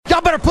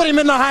Y'all better put him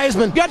in the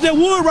Heisman. Got that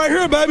wood right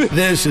here, baby.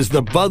 This is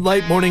the Bud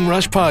Light Morning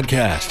Rush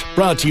Podcast,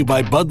 brought to you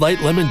by Bud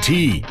Light Lemon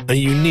Tea, a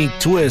unique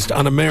twist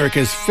on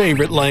America's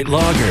favorite light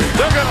lager.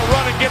 They're going to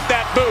run and get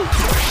that boot.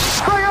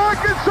 The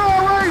Arkansas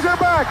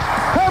Razorbacks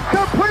have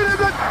completed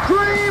the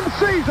dream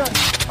season.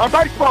 A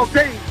baseball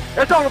team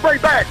is going to bring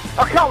back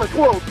a College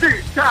World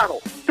Series title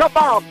to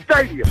Baum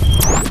Stadium.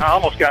 I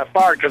almost got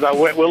fired because I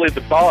went Willie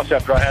the Boss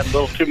after I had a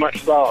little too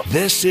much sauce.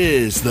 This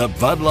is the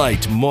Bud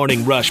Light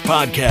Morning Rush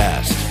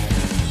Podcast.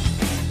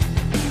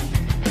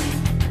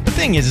 The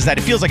thing is that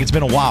it feels like it's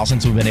been a while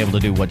since we've been able to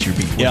do What's Your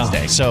Beef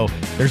Wednesday. So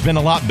there's been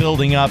a lot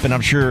building up, and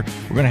I'm sure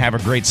we're going to have a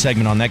great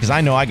segment on that because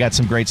I know I got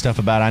some great stuff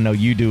about it. I know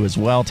you do as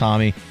well,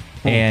 Tommy.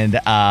 And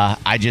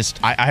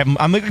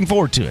I'm looking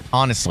forward to it,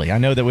 honestly. I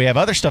know that we have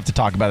other stuff to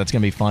talk about that's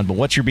going to be fun, but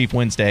What's Your Beef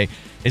Wednesday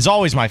is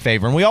always my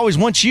favorite. And we always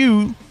want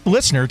you,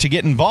 listener, to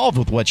get involved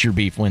with What's Your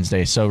Beef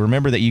Wednesday. So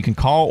remember that you can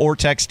call or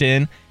text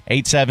in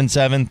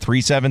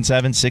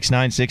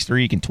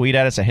 877-377-6963. You can tweet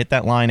at us at Hit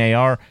That Line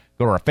AR.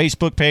 Go to our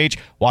Facebook page,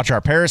 watch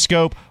our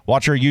Periscope,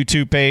 watch our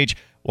YouTube page,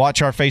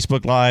 watch our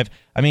Facebook Live.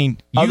 I mean,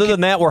 other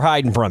than that, we're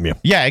hiding from you.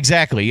 Yeah,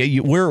 exactly.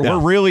 We're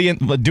really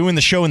doing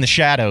the show in the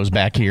shadows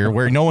back here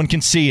where no one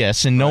can see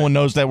us and no one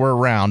knows that we're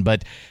around.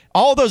 But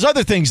all those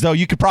other things, though,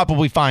 you could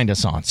probably find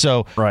us on.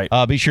 So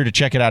be sure to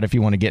check it out if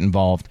you want to get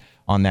involved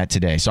on that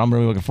today. So I'm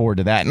really looking forward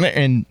to that.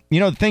 And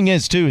you know, the thing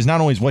is, too, is not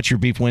only is What's Your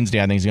Beef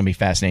Wednesday, I think is going to be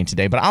fascinating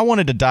today, but I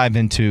wanted to dive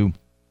into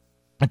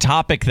a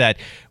topic that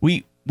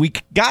we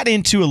got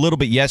into a little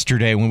bit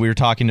yesterday when we were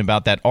talking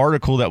about that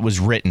article that was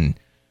written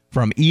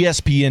from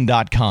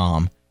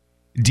ESPN.com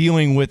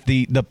dealing with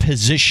the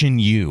position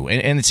U.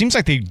 And it seems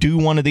like they do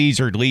one of these,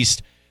 or at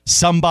least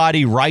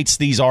somebody writes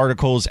these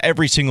articles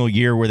every single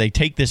year where they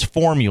take this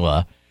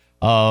formula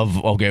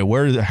of, okay,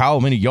 how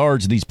many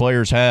yards these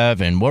players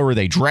have and where were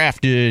they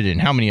drafted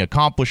and how many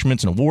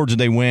accomplishments and awards did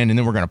they win, and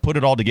then we're going to put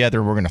it all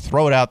together. We're going to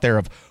throw it out there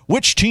of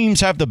which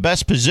teams have the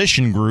best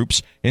position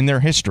groups in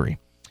their history.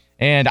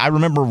 And I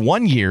remember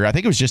one year, I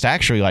think it was just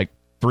actually like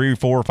 3 or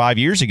 4 or 5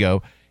 years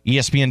ago,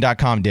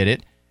 ESPN.com did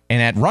it,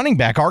 and at running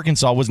back,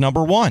 Arkansas was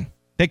number 1.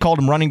 They called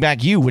him running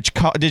back U, which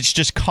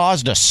just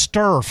caused a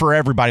stir for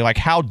everybody. Like,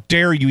 how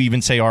dare you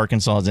even say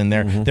Arkansas is in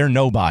there? Mm-hmm. They're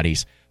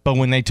nobodies. But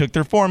when they took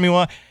their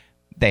formula,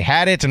 they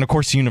had it, and of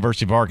course the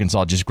University of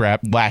Arkansas just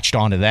latched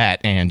onto that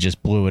and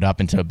just blew it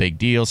up into a big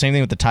deal. Same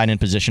thing with the tight end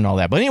position, all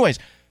that. But anyways,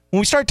 when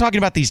we started talking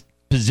about these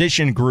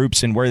position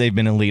groups and where they've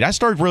been elite, I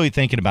started really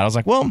thinking about it. I was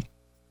like, well,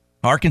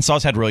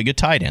 Arkansas's had really good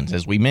tight ends,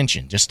 as we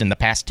mentioned, just in the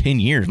past 10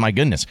 years. My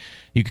goodness,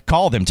 you could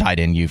call them tight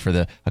end U for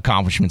the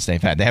accomplishments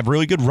they've had. They have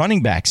really good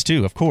running backs,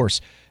 too, of course,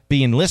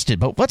 being listed.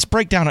 But let's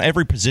break down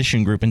every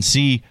position group and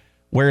see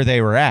where they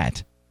were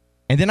at.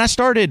 And then I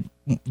started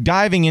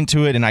diving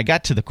into it, and I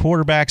got to the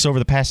quarterbacks over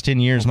the past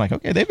 10 years. I'm like,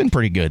 okay, they've been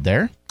pretty good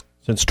there.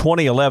 Since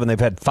 2011, they've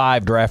had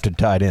 5 drafted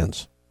tight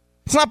ends.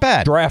 It's not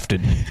bad.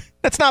 Drafted.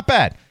 That's not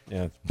bad.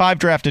 Yeah. 5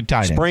 drafted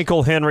tight ends.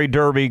 Sprinkle, Henry,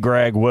 Derby,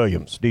 Greg,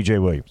 Williams,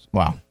 DJ Williams.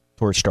 Wow.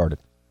 Where it started.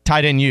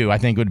 Tight end U, I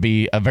think, would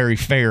be a very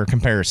fair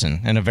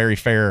comparison and a very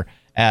fair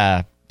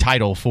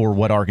title for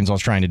what Arkansas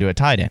is trying to do at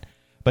tight end.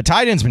 But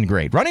tight end's been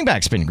great. Running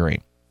back's been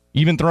great.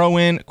 Even throw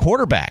in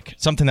quarterback,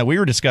 something that we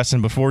were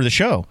discussing before the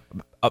show.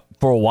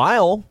 For a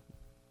while,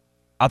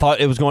 I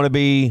thought it was going to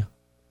be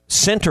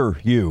center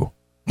U.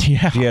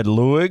 Yeah. You had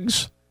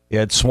Lewigs, you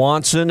had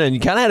Swanson, and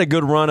you kind of had a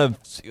good run of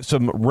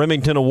some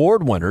Remington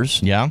Award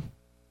winners. Yeah.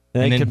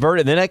 And they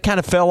converted. Then that kind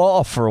of fell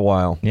off for a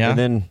while. Yeah. And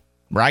then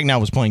Ragnow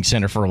was playing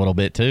center for a little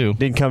bit, too.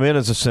 Didn't come in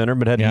as a center,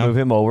 but had to move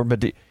him over.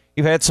 But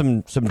you've had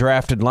some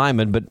drafted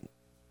linemen, but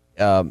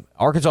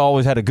Arkansas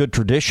always had a good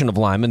tradition of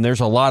linemen.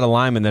 There's a lot of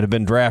linemen that have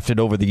been drafted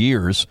over the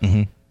years.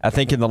 Mm-hmm. I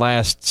think in the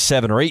last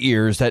 7 or 8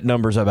 years, that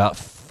number's about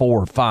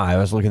 4 or 5. I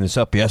was looking this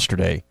up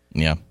yesterday.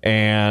 Yeah.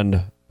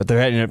 But they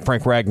had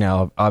Frank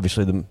Ragnow,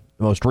 obviously the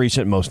most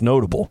recent, most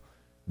notable.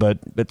 But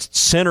the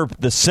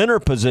center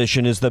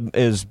position has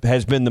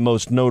been the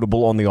most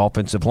notable on the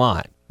offensive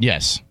line.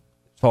 Yes.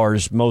 As far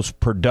as most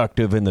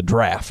productive in the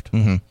draft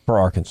for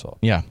Arkansas.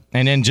 Yeah.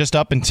 And then just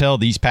up until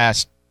these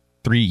past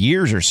 3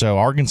 years or so,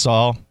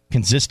 Arkansas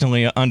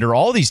consistently under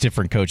all these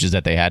different coaches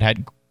that they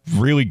had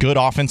really good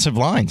offensive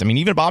lines. I mean,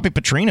 even Bobby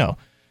Petrino,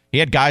 he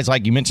had guys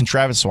like you mentioned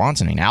Travis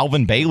Swanson. I mean,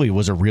 Alvin Bailey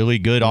was a really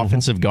good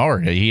offensive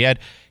guard. He had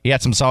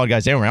some solid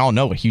guys there. We all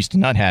know what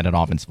Houston Nutt had at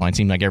offensive line. It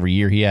seemed like every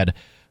year he had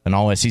an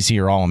All-SEC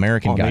or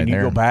All-American guy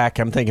there. You go back,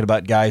 I'm thinking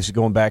about guys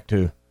going back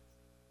to,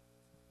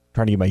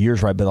 trying to get my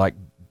years right, but like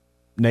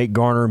Nate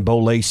Garner and Bo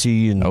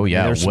Lacey. And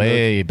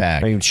way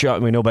back. I mean,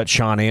 we know about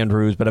Sean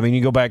Andrews, but I mean, you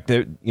go back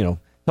there,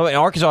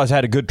 Arkansas has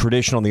had a good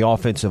tradition on the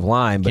offensive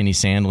line. But, Kenny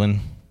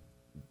Sandlin.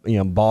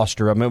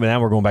 Boster. I mean,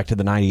 now we're going back to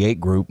the 98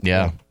 group.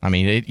 Yeah. I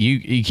mean,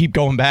 you keep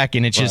going back,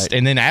 and it's just,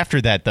 and then after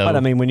that, though. But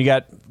I mean, when you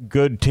got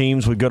good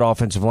teams with good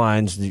offensive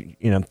lines,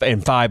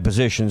 in 5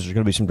 positions, there's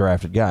going to be some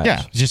drafted guys.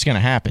 Yeah, it's just going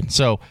to happen.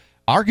 So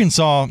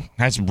Arkansas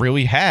has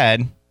really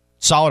had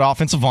solid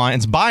offensive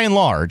lines, by and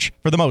large,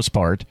 for the most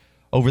part,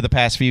 over the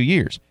past few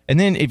years. And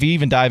then if you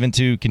even dive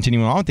into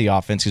continuing on with the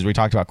offense, because we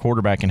talked about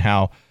quarterback and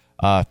how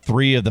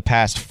 3 of the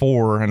past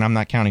 4, and I'm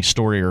not counting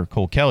Story or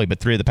Cole Kelly, but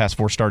 3 of the past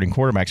 4 starting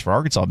quarterbacks for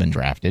Arkansas have been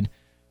drafted,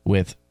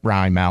 with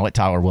Ryan Mallett,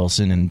 Tyler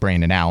Wilson, and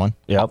Brandon Allen.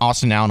 Yep.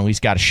 Austin Allen at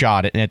least got a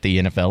shot at the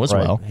NFL as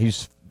well.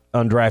 He's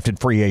undrafted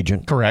free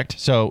agent. Correct.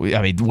 So,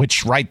 I mean,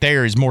 which right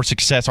there is more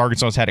success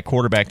Arkansas has had at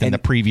quarterback than the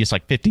previous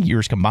 50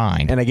 years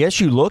combined. And I guess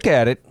you look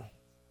at it,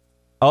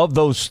 of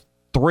those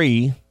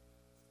 3,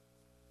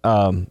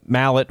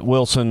 Mallett,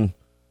 Wilson,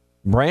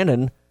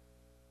 Brandon,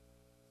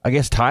 I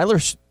guess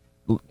Tyler's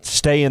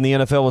stay in the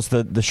NFL was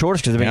the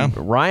shortest, because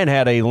Ryan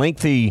had a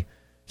lengthy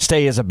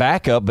stay as a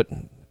backup, but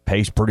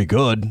pays pretty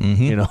good,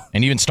 and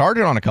even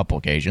started on a couple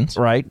occasions,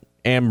 right?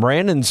 And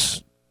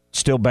Brandon's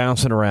still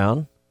bouncing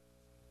around.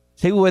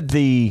 He with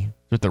the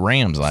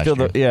Rams last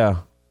year,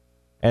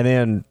 and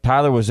then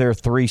Tyler was there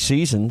 3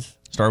 seasons.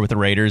 Started with the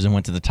Raiders and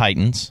went to the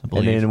Titans, I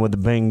believe. And then with the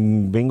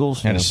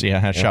Bengals, had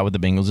a shot with the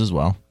Bengals as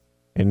well.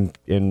 And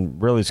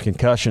really, his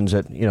concussions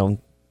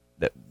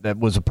that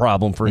was a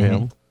problem for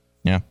him.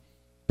 Yeah,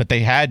 but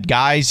they had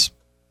guys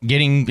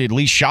getting at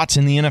least shots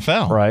in the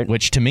NFL, right?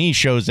 Which to me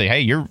shows that,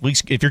 hey, you're at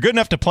least, if you're good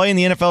enough to play in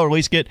the NFL or at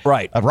least get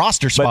a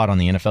roster spot on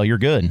the NFL, you're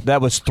good.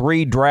 That was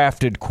 3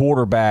 drafted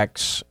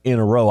quarterbacks in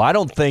a row. I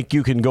don't think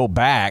you can go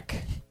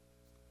back.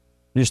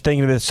 Just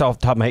thinking of this off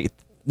the top of my head,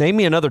 name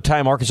me another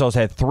time Arkansas has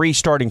had 3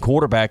 starting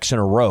quarterbacks in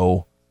a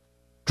row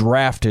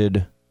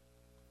drafted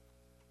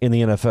in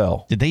the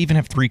NFL. Did they even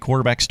have 3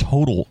 quarterbacks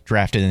total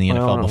drafted in the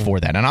NFL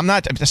before that? And I'm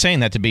not saying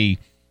that to be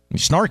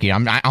snarky.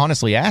 I'm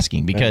honestly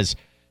asking because,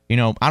 I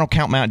don't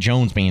count Matt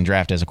Jones being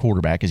drafted as a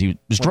quarterback because he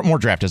was more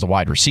drafted as a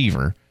wide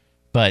receiver.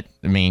 But,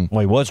 I mean... Well,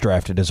 he was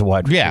drafted as a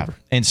wide receiver. Yeah,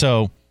 and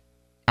so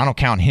I don't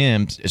count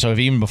him. So if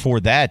even before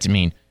that, I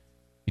mean,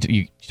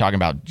 you're talking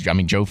about,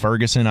 Joe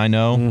Ferguson, I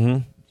know.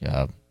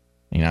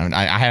 Mm-hmm.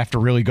 I have to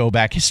really go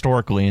back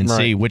historically and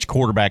see which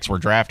quarterbacks were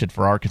drafted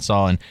for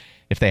Arkansas and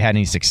if they had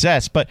any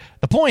success. But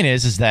the point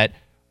is that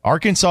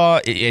Arkansas,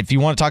 if you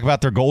want to talk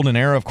about their golden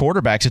era of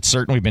quarterbacks, it's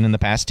certainly been in the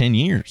past 10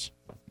 years.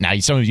 Now,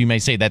 some of you may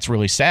say that's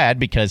really sad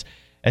because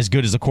as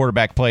good as the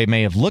quarterback play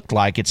may have looked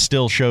like, it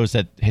still shows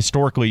that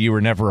historically you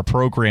were never a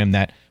program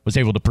that was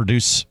able to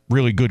produce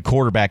really good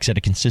quarterbacks at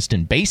a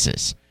consistent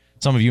basis.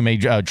 Some of you may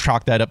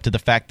chalk that up to the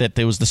fact that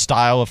it was the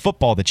style of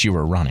football that you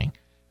were running.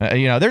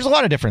 There's a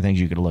lot of different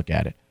things you could look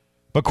at it.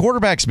 But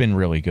quarterback's been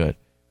really good.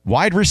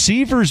 Wide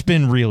receiver's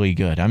been really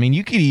good. I mean,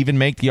 you could even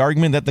make the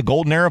argument that the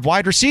golden era of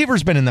wide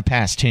receiver's been in the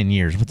past 10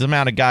 years with the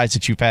amount of guys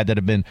that you've had that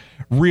have been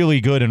really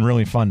good and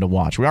really fun to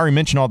watch. We already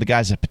mentioned all the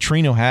guys that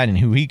Petrino had and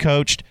who he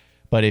coached,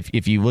 but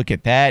if you look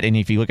at that and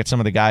if you look at some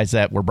of the guys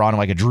that were brought in,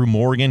 like a Drew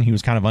Morgan, he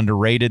was kind of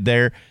underrated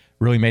there,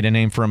 really made a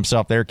name for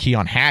himself there.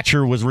 Keon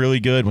Hatcher was really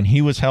good when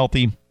he was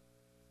healthy.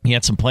 He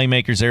had some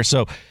playmakers there.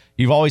 So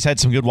you've always had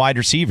some good wide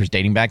receivers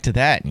dating back to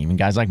that, and even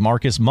guys like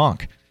Marcus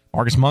Monk.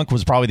 Marcus Monk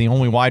was probably the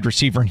only wide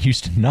receiver in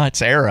Houston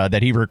Nutt's era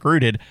that he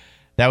recruited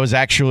that was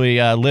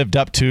actually lived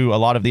up to a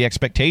lot of the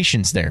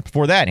expectations there.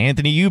 Before that,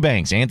 Anthony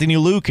Eubanks, Anthony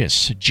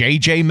Lucas,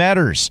 J.J.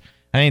 Metters.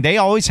 I mean, they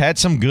always had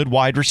some good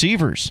wide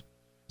receivers.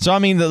 So, I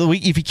mean,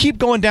 if you keep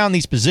going down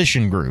these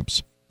position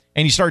groups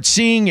and you start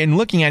seeing and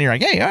looking at it, you're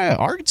like, hey,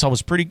 Arkansas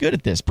was pretty good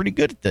at this.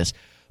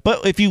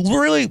 But if you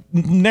really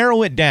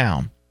narrow it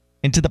down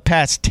into the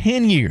past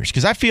 10 years,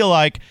 because I feel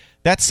like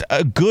that's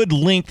a good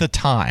length of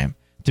time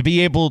to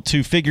be able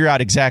to figure out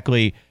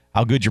exactly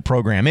how good your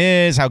program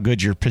is, how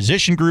good your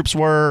position groups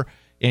were,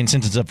 and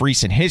since it's of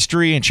recent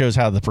history and shows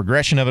how the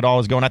progression of it all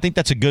is going, I think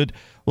that's a good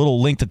little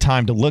length of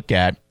time to look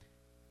at.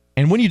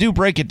 And when you do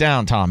break it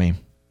down, Tommy,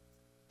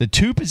 the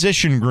 2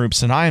 position groups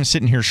that I am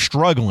sitting here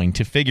struggling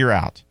to figure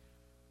out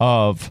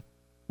of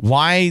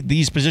why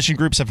these position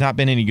groups have not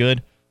been any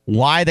good,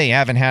 why they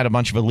haven't had a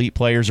bunch of elite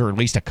players or at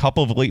least a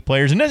couple of elite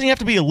players. It doesn't have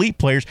to be elite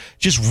players,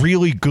 just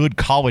really good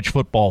college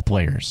football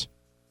players.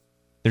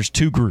 There's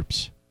 2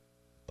 groups,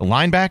 the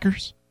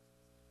linebackers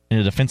and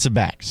the defensive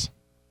backs.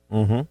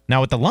 Mm-hmm. Now,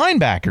 with the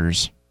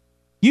linebackers,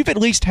 you've at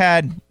least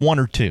had 1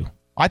 or 2.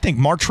 I think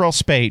Martrell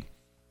Spate,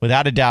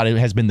 without a doubt,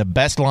 has been the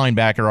best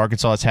linebacker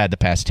Arkansas has had the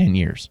past 10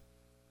 years.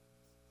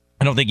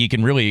 I don't think you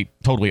can really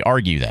totally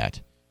argue that.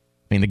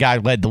 I mean, the guy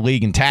led the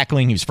league in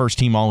tackling. He was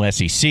first-team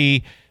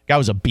All-SEC. Guy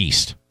was a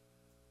beast.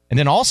 And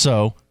then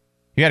also,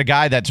 you had a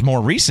guy that's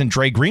more recent,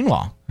 Dre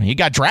Greenlaw. He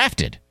got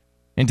drafted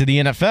into the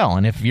NFL.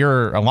 And if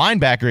you're a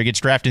linebacker that gets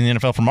drafted in the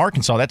NFL from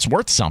Arkansas, that's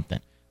worth something.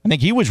 I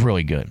think he was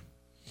really good.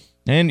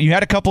 And you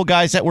had a couple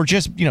guys that were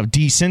just,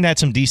 decent, had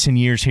some decent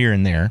years here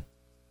and there.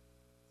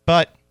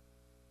 But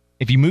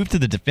if you move to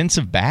the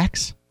defensive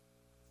backs,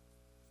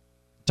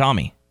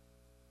 Tommy,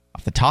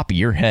 off the top of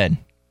your head,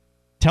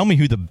 tell me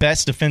who the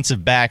best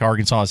defensive back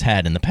Arkansas has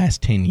had in the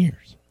past 10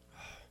 years.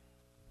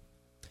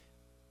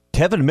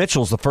 Tevin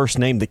Mitchell's the first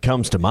name that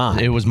comes to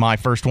mind. It was my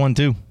first one,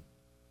 too.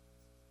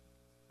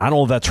 I don't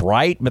know if that's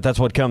right, but that's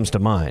what comes to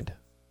mind.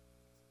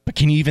 But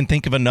can you even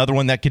think of another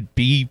one that could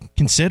be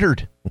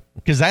considered?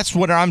 Because that's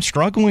what I'm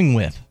struggling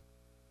with.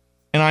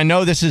 And I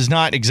know this is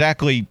not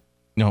exactly,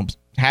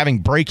 having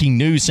breaking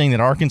news saying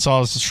that Arkansas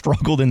has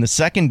struggled in the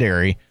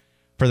secondary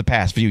for the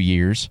past few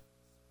years.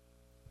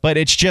 But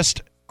it's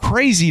just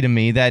crazy to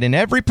me that in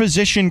every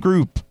position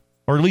group,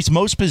 or at least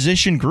most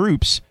position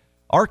groups,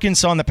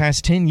 Arkansas in the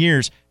past 10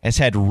 years has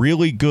had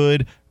really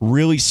good,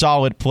 really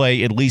solid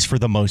play, at least for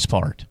the most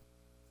part.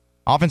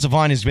 Offensive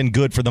line has been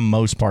good for the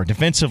most part.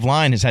 Defensive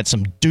line has had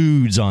some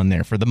dudes on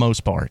there for the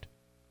most part.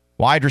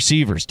 Wide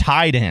receivers,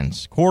 tight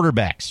ends,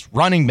 quarterbacks,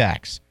 running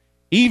backs,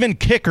 even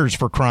kickers,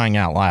 for crying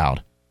out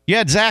loud. You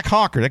had Zach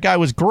Hawker. That guy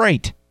was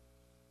great.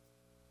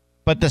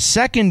 But the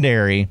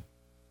secondary,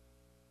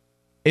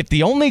 if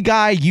the only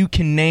guy you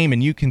can name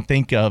and you can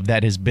think of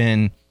that has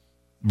been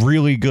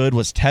really good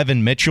was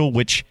Tevin Mitchell,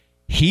 which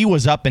he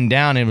was up and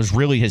down. It was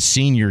really his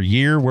senior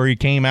year where he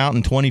came out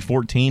in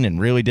 2014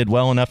 and really did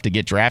well enough to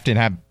get drafted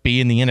and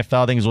be in the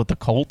NFL. I think it was with the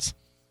Colts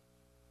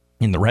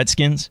in the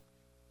Redskins.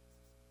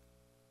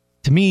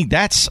 To me,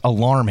 that's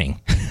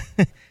alarming.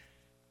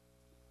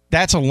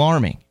 That's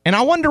alarming. And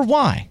I wonder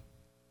why.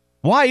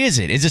 Why is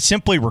it? Is it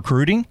simply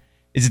recruiting?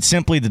 Is it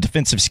simply the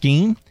defensive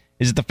scheme?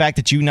 Is it the fact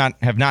that you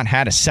have not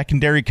had a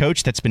secondary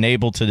coach that's been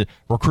able to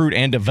recruit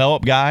and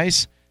develop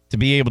guys to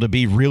be able to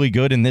be really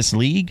good in this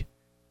league?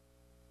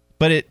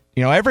 But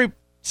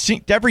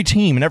every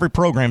team and every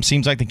program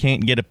seems like they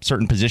can't get a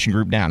certain position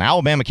group down.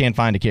 Alabama can't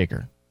find a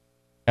kicker.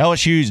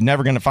 LSU's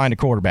never going to find a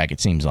quarterback, it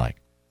seems like.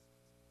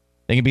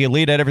 They can be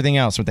elite at everything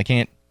else, but they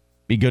can't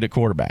be good at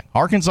quarterback.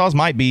 Arkansas's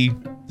might be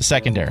the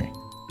secondary.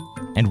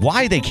 And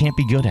why they can't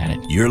be good at it.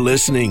 You're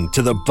listening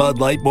to the Bud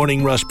Light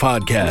Morning Rush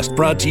Podcast,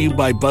 brought to you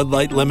by Bud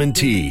Light Lemon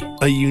Tea,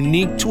 a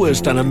unique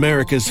twist on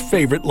America's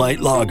favorite light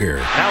lager.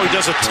 Now he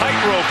does a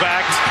tightrope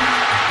act.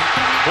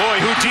 Boy,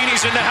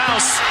 Houdini's in the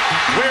house.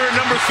 We're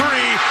number 3,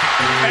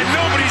 and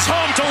nobody's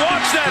home to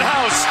watch that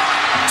house.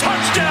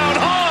 Touchdown,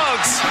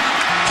 Hogs!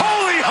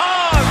 Holy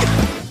Hog!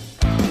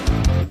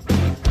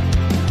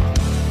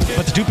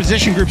 But the two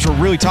position groups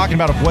we're really talking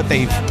about of what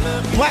they've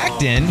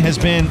lacked in has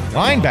been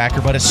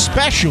linebacker, but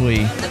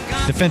especially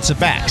defensive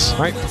backs. All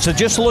right, so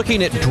just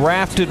looking at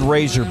drafted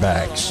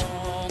Razorbacks,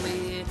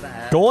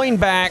 going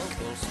back,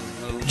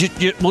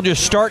 we'll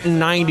just start in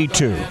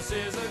 92.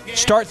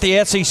 Start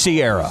the SEC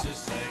era.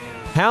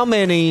 How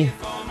many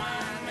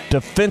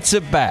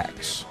defensive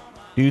backs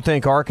do you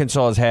think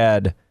Arkansas has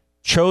had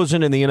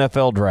chosen in the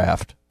NFL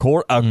draft,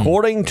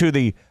 according to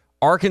the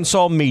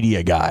Arkansas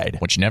Media Guide?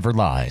 Which never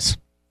lies.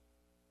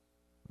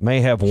 May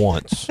have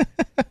once.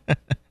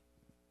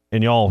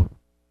 And y'all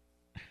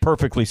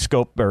perfectly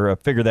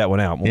figure that one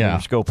out when we were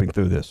scoping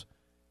through this.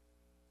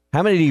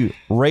 How many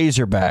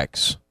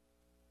Razorbacks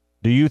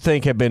do you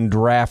think have been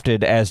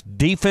drafted as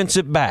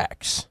defensive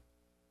backs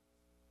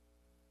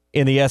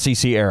in the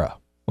SEC era?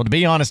 Well, to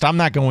be honest, I'm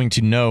not going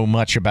to know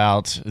much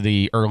about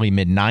the early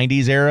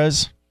mid-'90s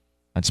eras.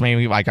 That's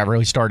maybe like I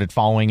really started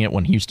following it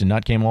when Houston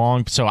Nutt came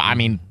along. So, I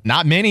mean,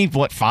 not many.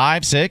 What,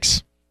 5,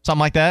 6? Something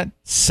like that?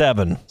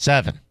 7.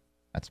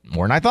 That's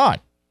more than I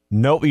thought.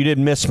 Nope, you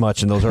didn't miss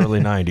much in those early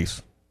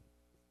 90s.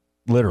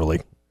 Literally.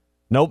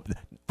 Nope.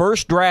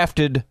 First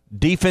drafted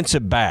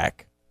defensive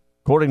back,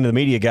 according to the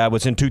Media Guide,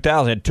 was in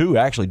 2002,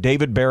 actually.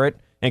 David Barrett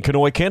and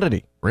Kenoy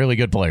Kennedy. Really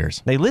good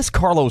players. They list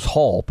Carlos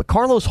Hall, but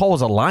Carlos Hall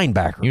was a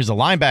linebacker. He was a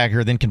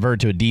linebacker, then converted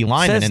to a D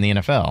lineman in the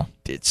NFL.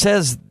 It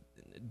says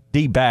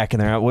D back in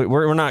there.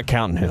 We're not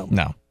counting him.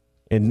 No.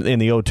 In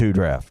the 02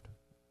 draft.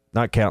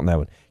 Not counting that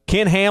one.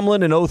 Ken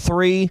Hamlin in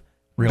 03.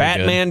 Really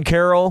Batman good.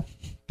 Carroll.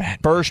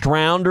 First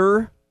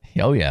rounder.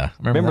 Oh, yeah.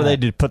 Remember they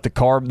did put the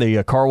car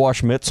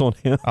wash mitts on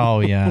him? Oh,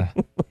 yeah.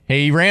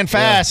 He ran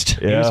fast.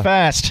 Yeah. He was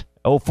fast.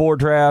 04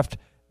 draft.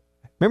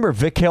 Remember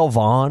Vikel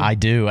Vaughn? I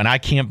do, and I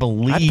can't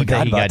believe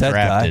that he got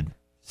drafted. Guy.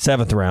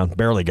 7th round,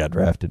 barely got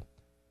drafted.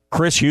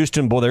 Chris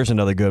Houston, boy, there's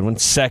another good one.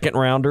 2nd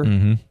rounder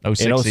in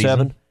 07.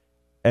 Season.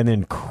 And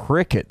then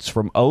crickets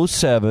from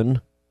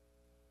 07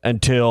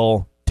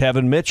 until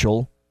Tevin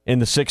Mitchell in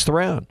the 6th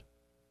round.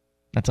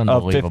 That's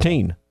unbelievable. Of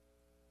 15.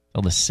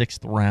 Till the 6th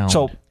round.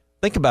 So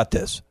think about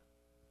this.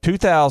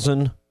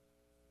 2000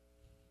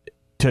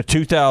 to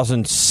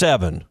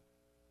 2007,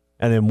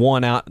 and then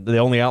the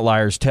only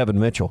outlier is Tevin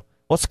Mitchell.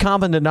 What's the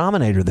common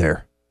denominator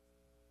there?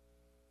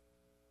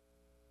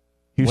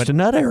 Houston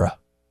Nutt era.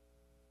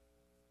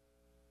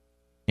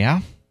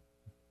 Yeah.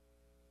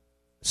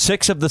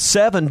 6 of the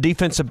 7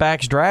 defensive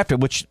backs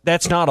drafted, which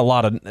that's not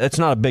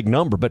a big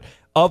number, but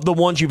of the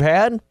ones you've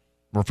had,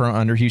 we're from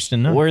under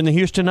Houston Nutt. We're in the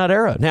Houston Nutt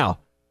era. Now,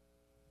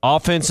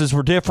 offenses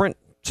were different,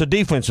 so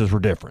defenses were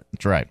different.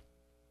 That's right.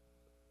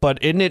 But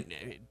it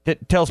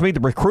tells me the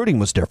recruiting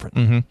was different.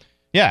 Mm-hmm.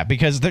 Yeah,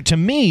 because to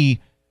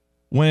me,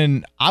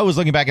 when I was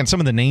looking back at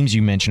some of the names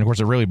you mentioned, of course,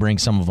 it really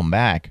brings some of them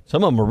back.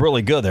 Some of them were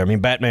really good there. I mean,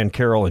 Batman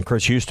Carroll and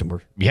Chris Houston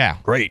were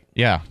great.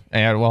 Yeah.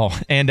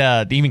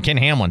 And even Ken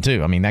Hamlin,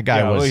 too. I mean, that guy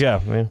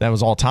that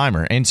was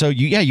all-timer. And so,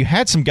 you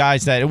had some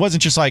guys that it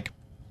wasn't just like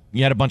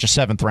you had a bunch of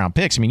 7th-round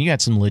picks. I mean, you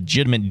had some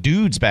legitimate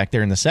dudes back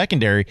there in the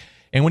secondary.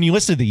 And when you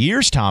listed the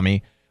years,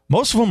 Tommy,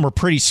 most of them were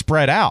pretty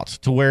spread out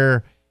to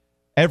where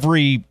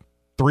every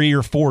 3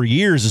 or 4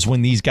 years is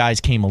when these guys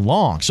came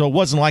along. So it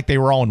wasn't like they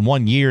were all in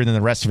 1 year and then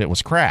the rest of it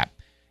was crap.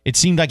 It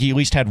seemed like you at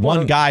least had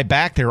one guy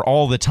back there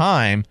all the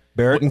time.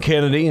 Barrett and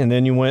Kennedy, and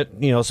then you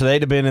went, so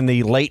they'd have been in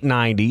the late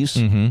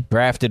 90s,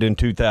 drafted in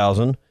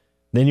 2000.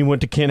 Then you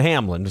went to Ken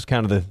Hamlin, was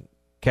kind of the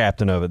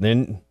captain of it.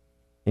 And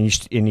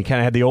you kind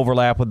of had the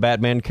overlap with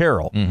Batman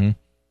Carroll.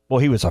 Well,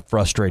 he was a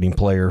frustrating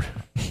player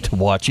to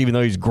watch, even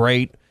though he's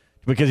great,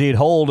 because he'd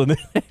hold and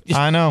then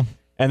I know.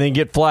 And then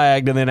get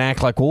flagged and then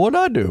act like, well, what did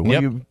I do?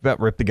 Well, you about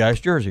ripped the guy's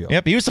jersey off.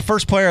 Yep, he was the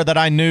first player that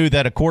I knew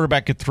that a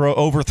quarterback could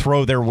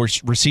overthrow their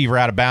receiver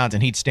out of bounds,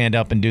 and he'd stand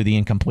up and do the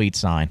incomplete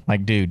sign.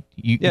 Like, dude,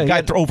 you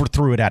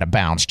overthrew it out of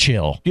bounds.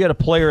 Chill. You had a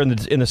player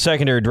in the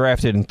secondary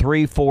drafted in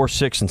 3, 4,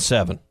 6, and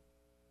 7.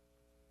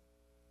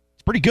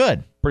 It's pretty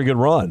good. Pretty good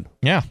run.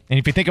 Yeah, and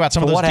if you think about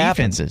some of those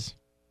defenses,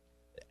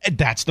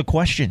 that's the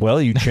question. Well,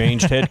 you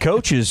changed head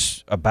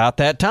coaches about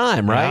that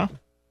time, right? Yeah.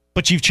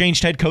 But you've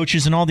changed head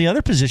coaches in all the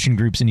other position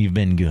groups, and you've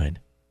been good.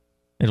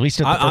 At least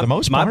for the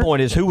most part. My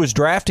point is, who was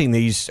drafting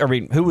these? I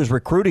mean, who was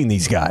recruiting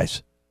these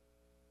guys?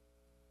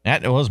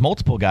 That was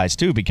multiple guys,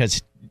 too,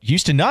 because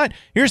Houston Nutt,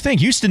 here's the thing,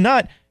 Houston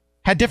Nutt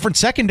had different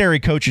secondary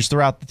coaches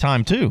throughout the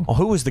time, too. Oh,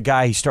 who was the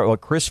guy he started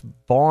with? Chris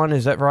Vaughn,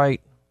 is that right?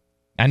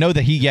 I know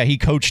that he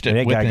coached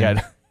it with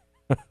him.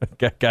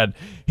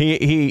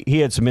 He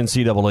had some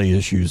NCAA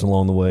issues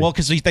along the way. Well,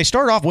 because they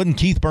started off, wasn't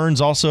Keith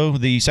Burns also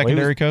the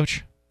secondary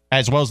coach?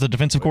 As well as the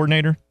defensive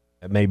coordinator?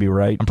 That may be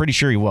right. I'm pretty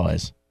sure he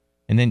was.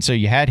 And then so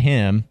you had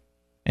him,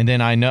 and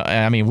then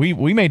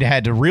we may have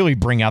had to really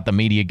bring out the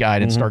media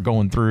guide and start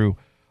going through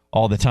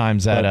all the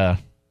times that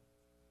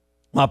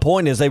my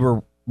point is they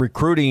were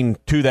recruiting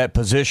to that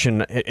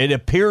position. It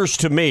appears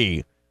to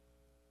me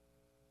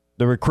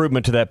the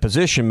recruitment to that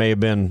position may have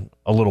been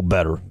a little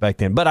better back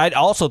then. But I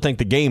also think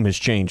the game has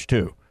changed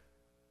too.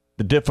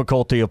 The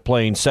difficulty of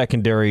playing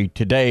secondary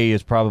today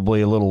is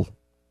probably a little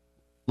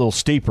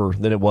steeper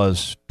than it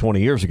was 20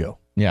 years ago.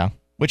 Yeah,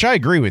 which I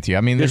agree with you.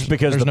 I mean, there's no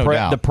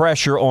doubt. The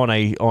pressure on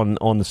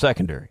the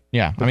secondary.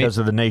 Yeah, because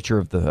of the nature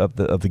of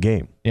the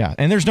game. Yeah,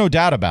 and there's no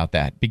doubt about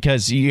that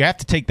because you have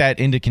to take that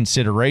into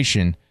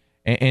consideration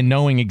and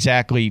knowing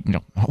exactly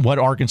what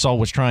Arkansas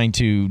was trying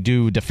to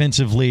do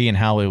defensively and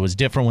how it was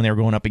different when they were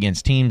going up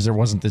against teams. There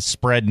wasn't this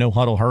spread, no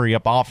huddle, hurry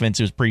up offense.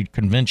 It was pretty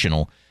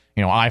conventional.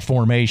 I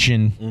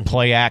formation,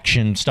 play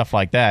action, stuff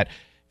like that.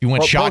 You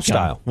went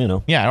shotgun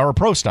style, Yeah, or a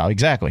pro style,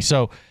 exactly.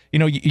 So,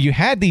 you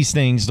had these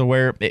things to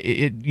where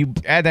you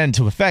add that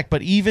into effect,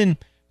 but even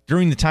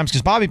during the times,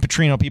 because Bobby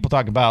Petrino, people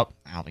talk about,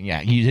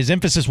 his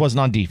emphasis wasn't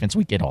on defense.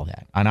 We get all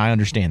that, and I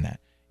understand that.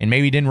 And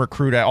maybe he didn't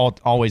recruit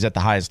always at the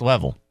highest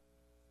level.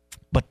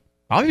 But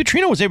Bobby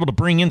Petrino was able to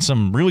bring in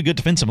some really good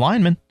defensive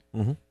linemen.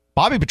 Mm-hmm.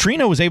 Bobby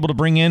Petrino was able to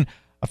bring in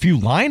a few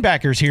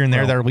linebackers here and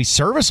there that are at least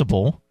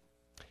serviceable.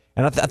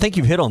 And I think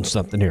you've hit on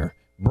something here.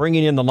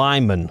 Bringing in the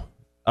linemen.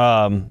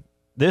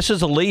 This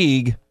is a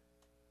league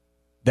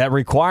that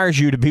requires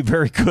you to be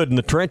very good in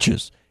the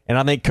trenches. And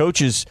I think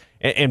coaches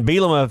and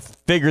Bielema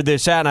figured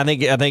this out. And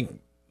I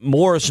think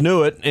Morris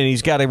knew it, and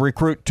he's got to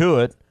recruit to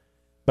it.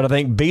 But I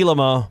think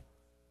Bielema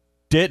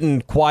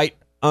didn't quite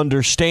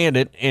understand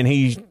it, and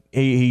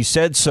he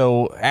said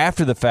so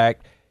after the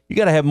fact. You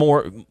got to have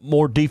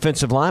more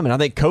defensive linemen. I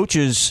think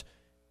coaches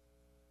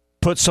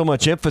put so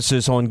much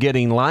emphasis on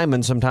getting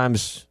linemen.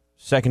 Sometimes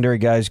secondary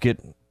guys get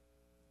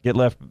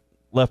left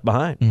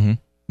behind. Mm-hmm.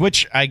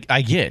 Which I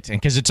get,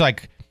 because it's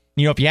like,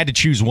 if you had to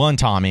choose one,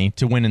 Tommy,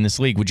 to win in this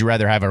league, would you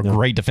rather have a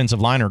great defensive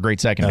line or a great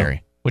secondary?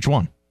 No. Which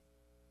one?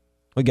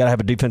 We got to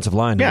have a defensive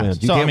line to win.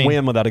 You can't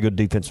win without a good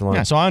defensive line.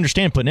 Yeah, so I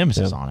understand putting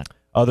emphasis on it.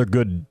 Other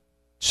good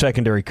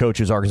secondary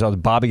coaches, Arkansas,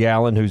 Bobby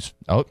Allen, who's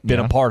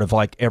been a part of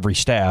like every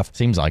staff.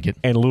 Seems like it.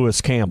 And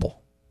Lewis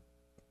Campbell.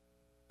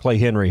 Clay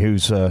Henry,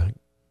 who's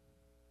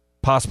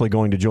possibly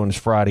going to join us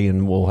Friday,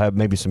 and we'll have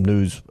maybe some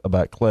news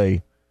about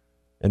Clay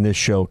in this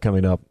show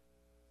coming up.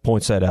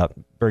 Points that out.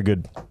 Very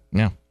good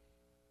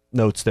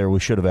notes there we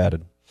should have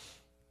added.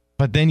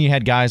 But then you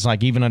had guys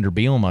like, even under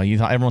Bielema,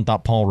 everyone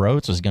thought Paul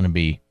Rhodes was going to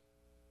be,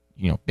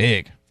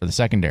 big for the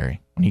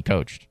secondary when he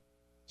coached.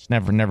 It's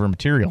never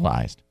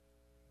materialized.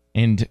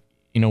 And,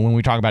 when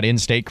we talk about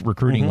in-state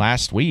recruiting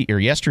last week or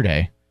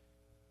yesterday,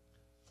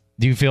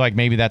 do you feel like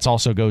maybe that's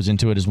also goes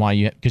into it as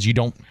why because you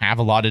don't have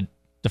a lot of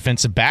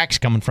defensive backs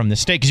coming from the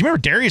state? Because you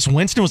remember Darius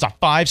Winston was a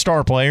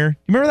 5-star player?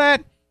 You remember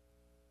that?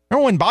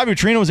 Remember when Bobby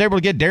Petrino was able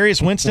to get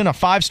Darius Winston a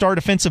 5-star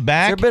defensive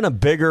back? Has there been a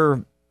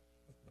bigger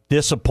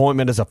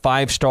disappointment as a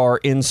 5-star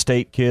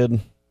in-state kid?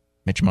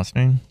 Mitch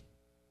Mustang.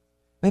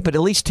 Hey, but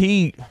at least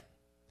he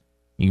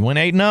went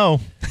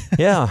 8-0.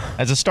 Yeah.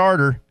 As a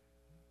starter.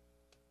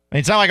 I mean,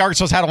 it's not like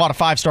Arkansas's had a lot of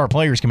 5-star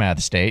players come out of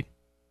the state.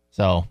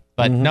 So,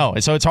 but no.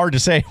 So it's hard to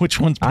say which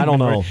one's been. I don't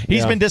know.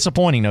 He's been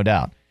disappointing, no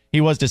doubt.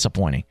 He was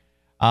disappointing.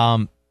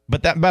 But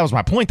that was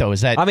my point, though, is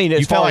that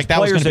you felt like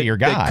that was going to be your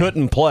guy. That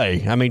couldn't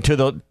play. I mean,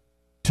 to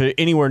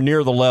anywhere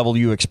near the level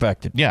you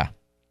expected. Yeah.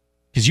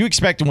 Because you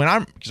expected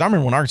because I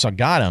remember when Arkansas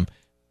got him,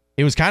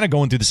 it was kind of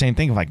going through the same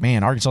thing of like,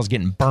 man, Arkansas is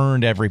getting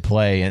burned every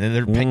play, and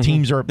their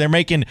teams they're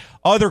making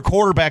other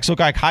quarterbacks look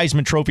like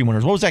Heisman Trophy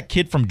winners. What was that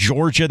kid from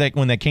Georgia that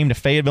when they came to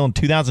Fayetteville in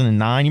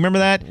 2009? You remember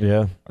that?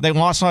 Yeah, they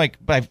lost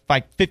by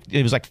 50,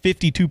 it was like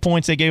 52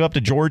 points they gave up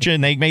to Georgia,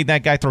 and they made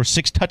that guy throw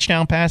 6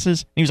 touchdown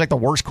passes. He was like the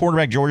worst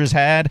quarterback Georgia's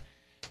had.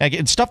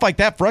 And stuff like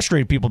that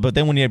frustrated people. But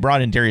then when they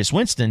brought in Darius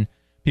Winston,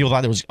 people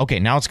thought it was okay.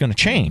 Now it's going to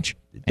change,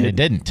 and it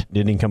didn't.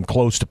 Didn't even come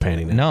close to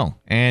panning it. No,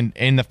 and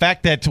the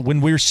fact that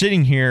when we're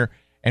sitting here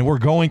and we're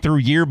going through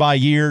year by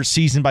year,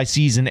 season by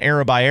season,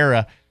 era by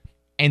era,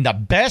 and the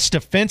best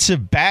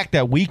defensive back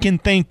that we can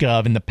think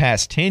of in the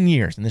past 10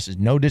 years, and this is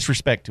no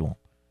disrespect to him,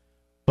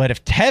 but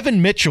if Tevin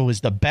Mitchell is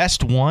the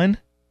best one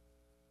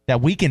that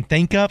we can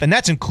think of, and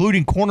that's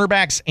including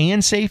cornerbacks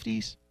and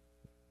safeties,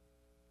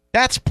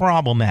 that's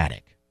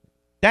problematic.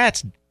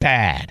 That's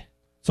bad.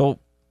 So,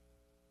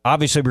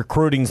 obviously,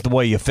 recruiting's the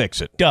way you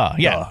fix it.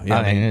 Yeah.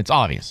 I mean, it's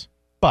obvious.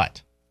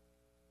 But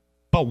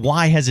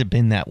why has it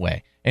been that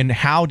way?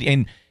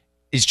 And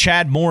is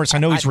Chad Morris, I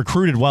know he's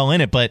recruited well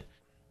in it, but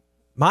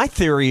my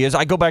theory is,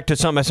 I go back to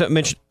something I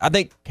mentioned, I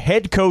think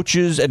head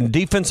coaches and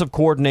defensive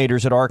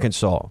coordinators at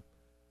Arkansas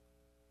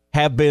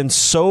have been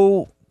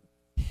so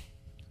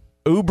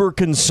uber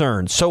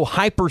concerned, so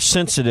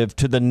hypersensitive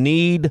to the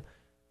need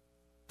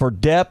for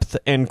depth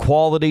and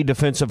quality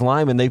defensive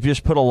linemen. They've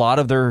just put a lot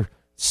of their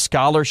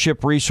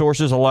scholarship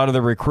resources, a lot of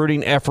their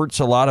recruiting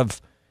efforts,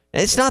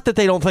 it's not that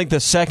they don't think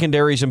the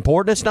secondary is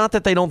important. It's not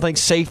that they don't think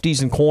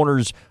safeties and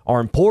corners are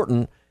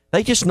important.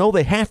 They just know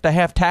they have to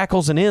have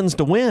tackles and ends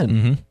to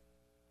win.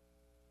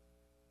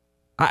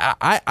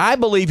 I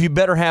believe you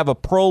better have a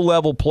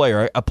pro-level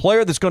player, a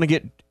player that's going to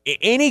get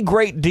any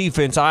great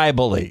defense, I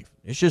believe.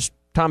 It's just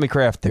Tommy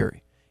Kraft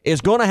theory.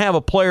 Is going to have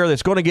a player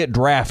that's going to get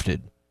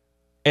drafted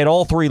at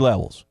all 3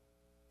 levels.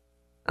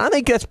 I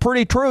think that's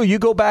pretty true. You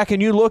go back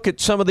and you look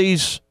at some of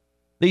these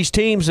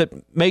teams that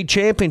made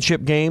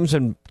championship games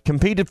and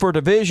competed for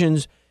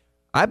divisions.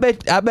 I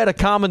bet a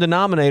common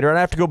denominator, and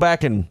I have to go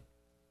back and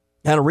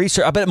kind of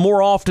research. I bet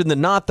more often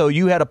than not, though,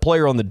 you had a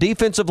player on the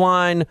defensive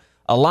line,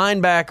 a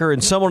linebacker,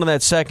 and someone in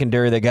that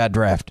secondary that got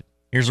drafted.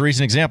 Here's a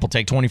recent example.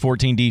 Take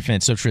 2014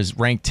 defense, which was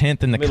ranked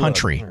 10th in the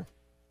country.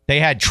 They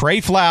had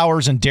Trey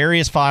Flowers and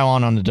Darius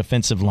Philon on the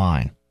defensive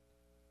line.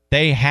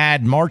 They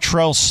had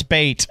Martrell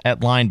Spate at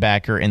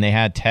linebacker, and they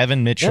had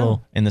Tevin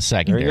Mitchell in the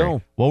secondary. There you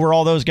go. What were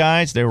all those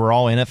guys? They were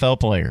all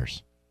NFL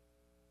players.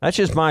 That's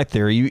just my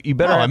theory. You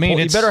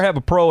better have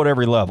a pro at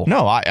every level.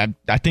 No, I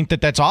think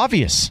that's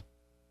obvious.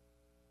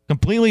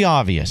 Completely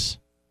obvious.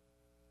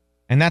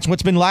 And that's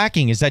what's been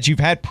lacking, is that you've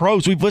had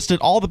pros. We've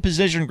listed all the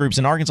position groups,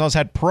 and Arkansas has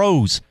had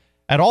pros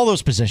at all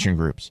those position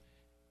groups,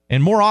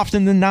 and more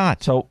often than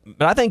not.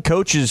 But I think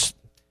coaches,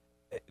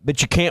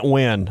 but you can't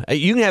win.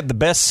 You can have the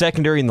best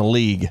secondary in the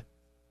league,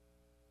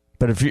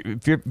 but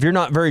if you're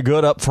not very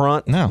good up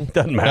front, no, it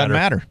doesn't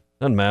matter.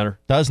 Doesn't matter.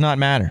 Does not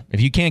matter.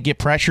 If you can't get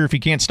pressure, if you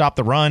can't stop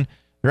the run,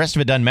 the rest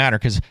of it doesn't matter.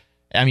 Because,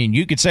 I mean,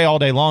 you could say all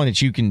day long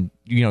that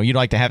you'd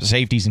like to have the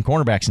safeties and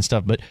cornerbacks and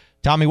stuff, but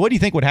Tommy, what do you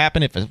think would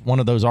happen if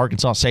one of those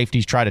Arkansas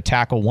safeties tried to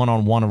tackle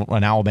one-on-one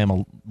an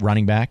Alabama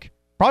running back?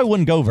 Probably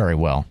wouldn't go very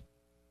well.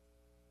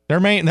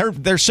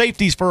 They're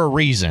safeties for a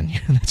reason.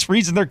 That's the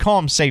reason they're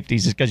calling them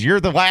safeties, is because you're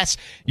the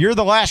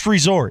last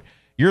resort.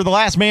 You're the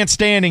last man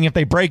standing if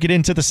they break it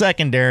into the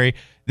secondary.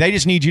 They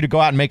just need you to go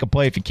out and make a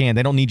play if you can.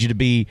 They don't need you to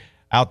be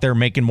out there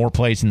making more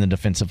plays than the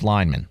defensive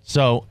linemen.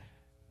 So,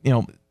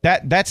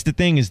 that's the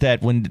thing, is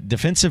that when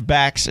defensive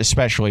backs,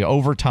 especially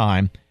over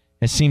time,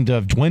 has seemed to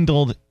have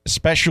dwindled,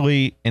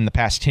 especially in the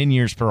past 10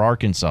 years for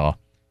Arkansas.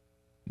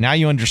 Now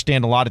you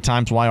understand a lot of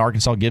times why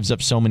Arkansas gives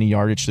up so many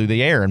yardage through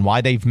the air and why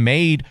they've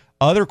made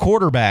other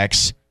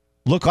quarterbacks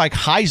look like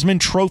Heisman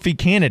Trophy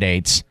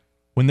candidates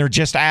when they're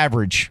just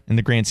average in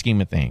the grand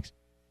scheme of things.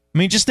 I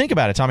mean, just think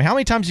about it, Tommy. How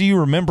many times do you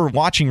remember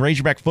watching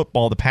Razorback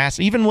football the past,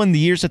 even when the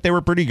years that they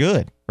were pretty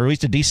good, or at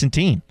least a decent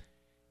team,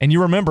 and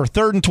you remember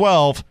 3rd and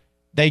 12,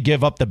 they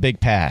give up the big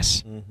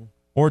pass. Mm-hmm.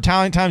 Or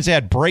times they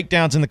had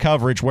breakdowns in the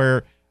coverage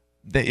where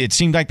it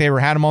seemed like they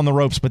had them on the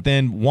ropes, but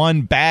then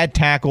one bad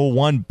tackle,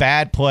 one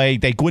bad play,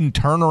 they wouldn't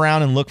turn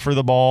around and look for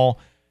the ball.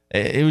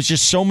 It was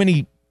just so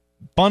many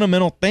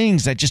fundamental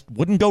things that just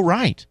wouldn't go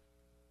right.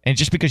 And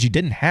just because you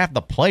didn't have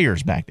the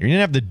players back there, you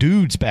didn't have the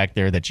dudes back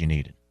there that you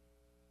needed.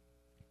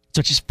 So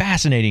it's just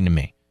fascinating to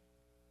me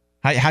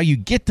how you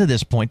get to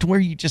this point to where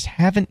you just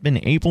haven't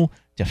been able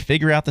to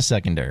figure out the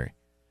secondary.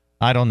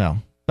 I don't know.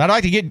 But I'd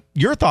like to get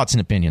your thoughts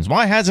and opinions.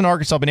 Why hasn't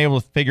Arkansas been able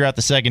to figure out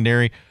the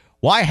secondary?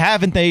 Why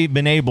haven't they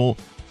been able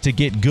to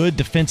get good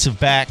defensive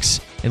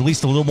backs at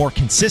least a little more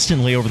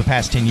consistently over the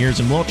past 10 years?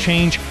 And will it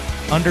change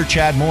under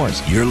Chad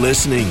Morris? You're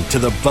listening to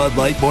the Bud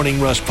Light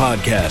Morning Rush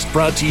Podcast,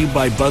 brought to you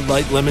by Bud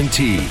Light Lemon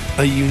Tea,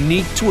 a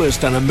unique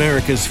twist on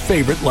America's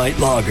favorite light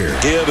lager.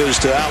 Give is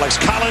to Alex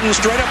Collins,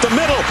 straight up the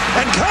middle,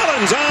 and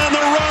Collins on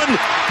the run.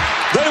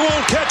 They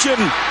won't catch him.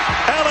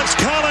 Alex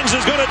Collins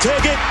is going to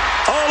take it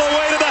all the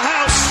way to the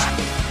house.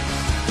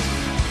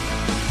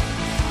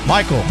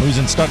 Michael, who's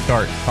in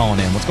Stuttgart, calling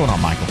in. What's going on,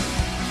 Michael?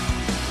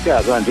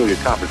 Guys, I enjoy your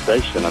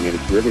conversation. I mean,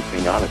 it's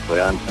riveting,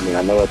 honestly. I mean,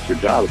 I know that's your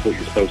job. It's what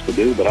you're supposed to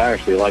do, but I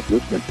actually like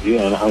listening to you.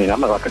 And I mean,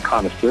 I'm like a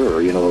connoisseur,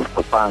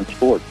 of fine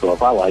sports. So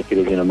if I like it,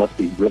 it must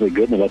be really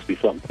good and there must be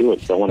something to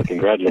it. So I want to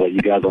congratulate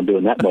you guys on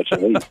doing that much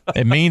at least.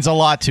 It means a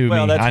lot to me.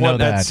 I know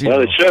that.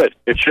 Well, it should.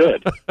 It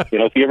should.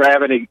 If you ever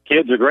have any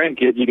kids or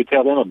grandkids, you could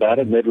tell them about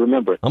it and they'd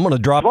remember it. I'm going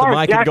to drop the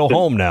mic and go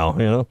home now.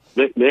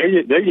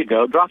 There you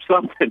go. Drop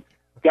something.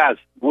 Guys,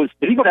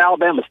 did he go to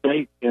Alabama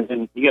State?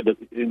 And he had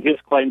his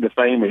claim to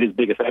fame, or his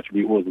biggest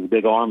attribute was his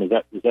big arm. Is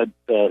that who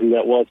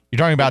that was? You're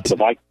talking about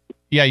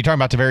you're talking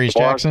about Tavarius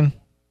Jackson.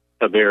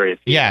 Tavarius.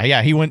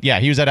 Yeah. He went. Yeah,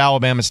 he was at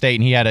Alabama State,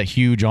 and he had a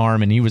huge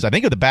arm, and he was, I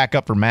think, the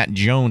backup for Matt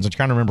Jones. I'm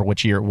trying to remember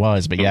which year it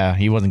was, but yeah,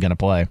 he wasn't going to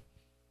play.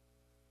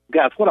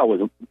 Guys, what I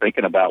was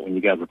thinking about when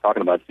you guys were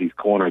talking about these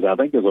corners, I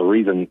think there's a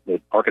reason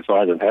that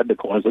Arkansas hasn't had the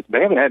corners.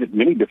 They haven't had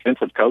many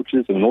defensive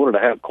coaches, and in order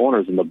to have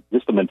corners and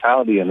just the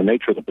mentality and the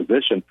nature of the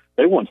position,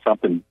 they want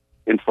something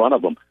in front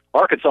of them.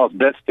 Arkansas's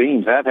best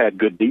teams have had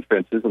good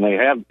defenses, and they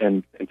have,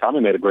 and Tommy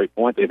made a great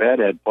point, they've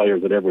had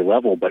players at every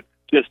level, but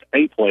just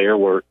a player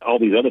where all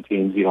these other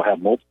teams,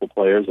 have multiple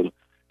players, and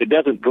it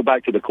doesn't go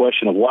back to the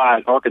question of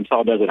why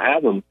Arkansas doesn't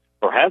have them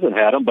or hasn't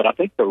had them, but I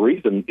think the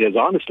reason is,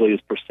 honestly, is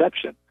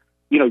perception.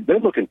 They're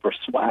looking for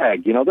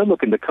swag. They're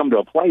looking to come to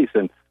a place.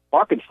 And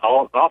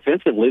Arkansas,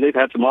 offensively, they've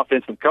had some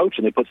offensive coach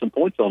and they put some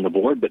points on the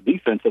board, but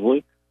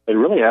defensively, they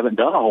really haven't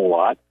done a whole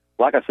lot.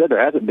 Like I said,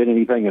 there hasn't been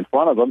anything in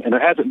front of them, and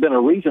there hasn't been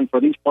a reason for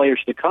these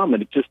players to come,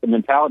 and it's just the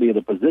mentality of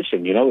the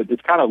position.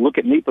 It's kind of look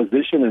at me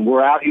position, and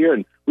we're out here,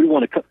 and we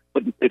want to come.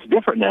 But it's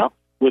different now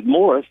with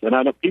Morris, and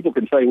I know people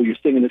can say, well, you're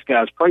singing this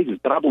guy's praises,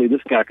 but I believe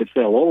this guy could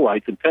sell oil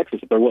rights in Texas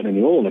if there wasn't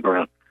any oil in the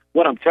ground.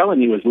 What I'm telling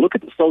you is look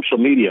at the social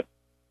media.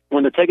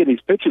 When they're taking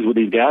these pictures with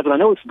these guys, and I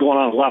know it's going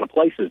on in a lot of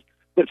places,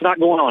 but it's not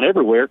going on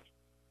everywhere.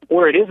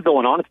 Where it is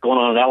going on, it's going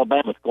on in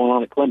Alabama, it's going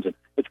on at Clemson,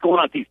 it's going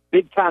on at these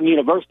big-time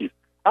universities.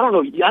 I don't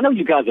know. I know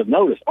you guys have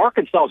noticed.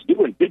 Arkansas is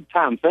doing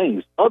big-time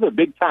things, other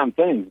big-time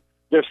things.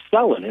 They're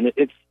selling, and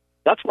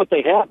that's what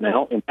they have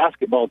now in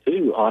basketball,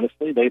 too,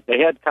 honestly. They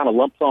had kind of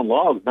lumps on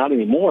logs, not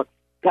anymore.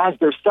 Guys,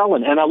 they're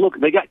selling, and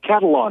they got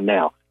Catalan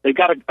now. They've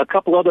got a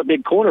couple other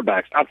big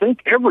cornerbacks. I think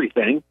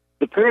everything,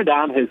 the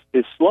paradigm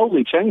is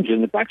slowly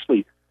changing. It's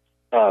actually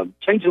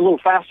changing a little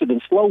faster than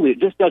slowly. It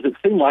just doesn't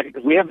seem like it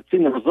because we haven't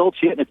seen the results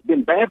yet, and it's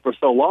been bad for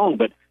so long.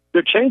 But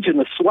they're changing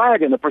the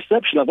swag and the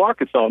perception of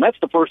Arkansas, and that's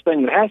the first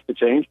thing that has to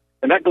change,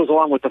 and that goes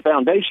along with the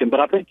foundation. But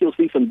I think you'll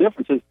see some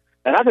differences,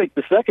 and I think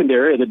the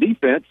secondary, the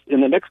defense, in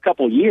the next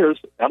couple of years,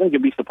 I think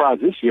you'll be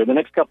surprised this year, the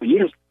next couple of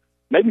years,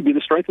 maybe be the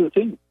strength of the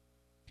team.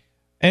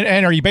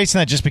 And are you basing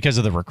that just because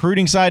of the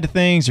recruiting side of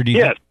things, or do you?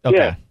 Yes. Think,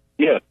 okay.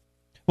 Yeah.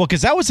 Well,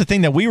 because that was the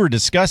thing that we were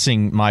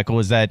discussing, Michael,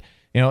 is that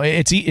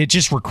it's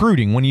just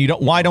recruiting.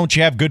 Why don't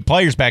you have good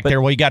players back there?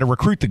 Well, you got to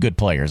recruit the good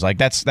players. Like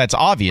that's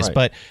obvious, right.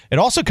 But it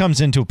also comes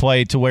into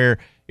play to where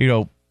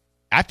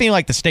I feel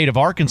like the state of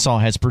Arkansas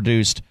has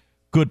produced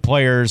good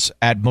players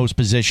at most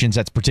positions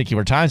at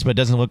particular times, but it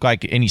doesn't look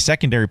like any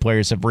secondary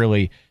players have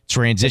really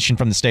transitioned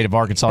from the state of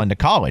Arkansas into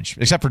college,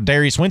 except for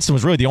Darius Winston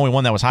was really the only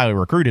one that was highly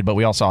recruited, but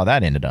we all saw how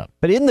that ended up.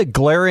 But in the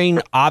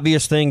glaring,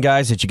 obvious thing,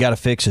 guys, that you got to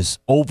fix is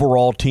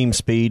overall team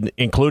speed,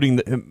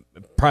 including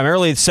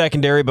primarily the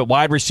secondary, but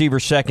wide receiver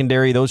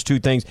secondary, those two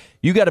things.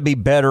 You got to be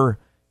better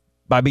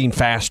by being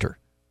faster,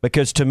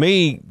 because to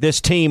me,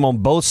 this team on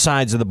both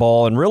sides of the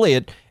ball and really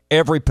at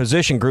every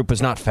position group is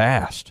not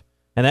fast.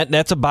 And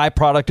that's a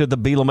byproduct of the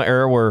Bielema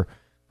era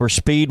where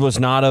speed was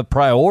not a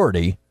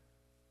priority,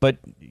 but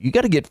you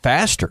got to get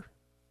faster.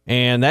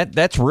 And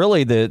that's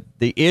really the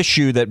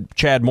issue that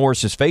Chad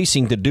Morris is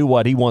facing to do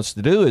what he wants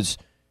to do is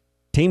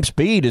team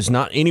speed is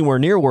not anywhere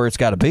near where it's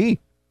got to be.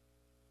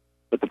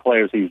 But the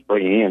players he's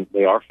bringing in,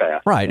 they are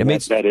fast. Right. I mean,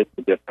 that is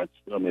the difference.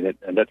 I mean,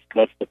 and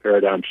that's the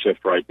paradigm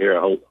shift right there,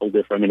 a whole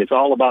different. I mean, it's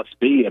all about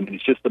speed. I mean,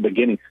 it's just the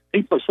beginning.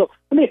 People are so.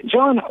 I mean,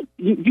 John,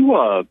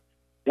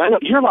 I know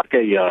you're like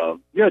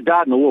you're a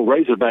dyed-in-the-wool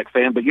Razorback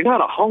fan, but you're not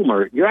a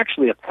homer. You're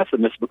actually a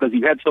pessimist because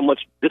you've had so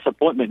much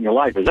disappointment in your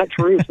life. Is that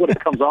true? It's what it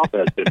comes off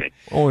as to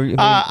me.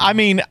 I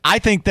mean, I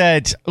think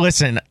that,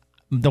 listen,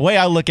 the way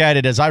I look at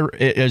it is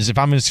if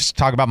I'm going to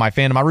talk about my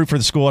fandom, I root for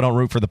the school, I don't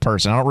root for the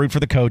person. I don't root for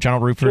the coach, I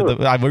root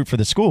for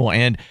the school.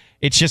 And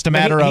it's just a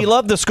matter of... He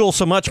loved the school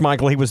so much,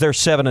 Michael, he was there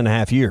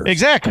 7.5 years.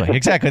 Exactly.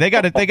 They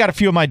got a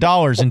few of my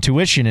dollars in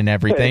tuition and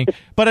everything.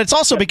 But it's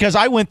also because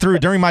I went through,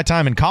 during my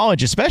time in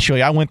college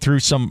especially, I went through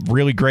some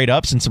really great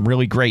ups and some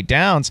really great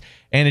downs.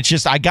 And it's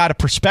just, I got a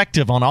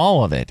perspective on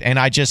all of it. And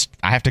I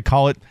have to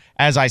call it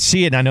as I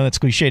see it. And I know that's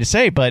cliche to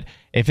say, but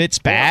if it's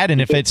bad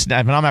and if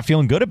I'm not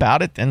feeling good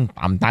about it, then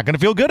I'm not going to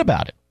feel good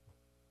about it.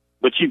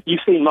 But you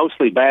seem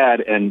mostly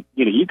bad, and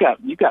you got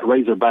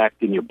Razorback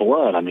in your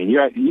blood. I mean,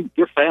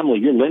 your family,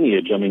 your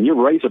lineage. I mean,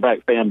 you're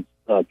Razorback fan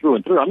through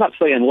and through. I'm not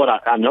saying what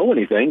I know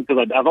anything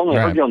because I've only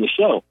heard you on the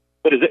show.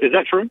 But is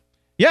that true?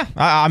 Yeah,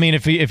 I mean,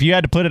 if you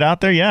had to put it out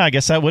there, yeah, I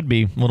guess that would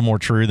be a little more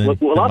true than.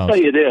 Well, I'll tell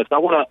you this: I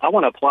want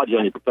to applaud you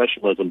on your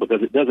professionalism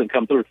because it doesn't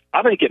come through.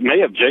 I think it may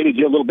have jaded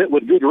you a little bit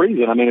with good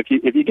reason. I mean, if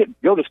you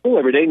go to school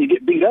every day and you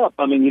get beat up,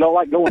 I mean, you don't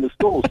like going to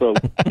school. So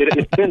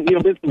it's been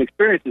been some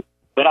experiences,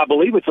 but I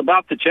believe it's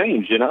about to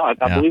change. I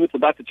believe it's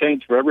about to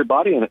change for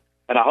everybody, and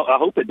I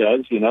hope it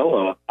does.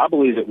 I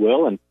believe it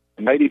will, and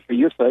maybe for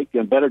your sake,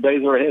 better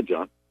days are ahead,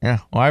 John. Yeah,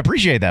 well, I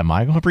appreciate that,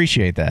 Michael. I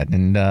appreciate that,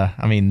 and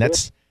I mean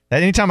that's.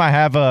 That anytime I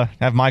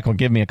have Michael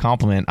give me a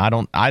compliment, I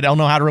don't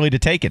know how to really to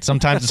take it.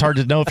 Sometimes it's hard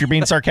to know if you're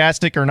being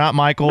sarcastic or not,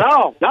 Michael.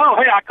 No,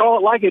 hey, I call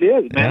it like it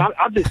is, man. Yeah.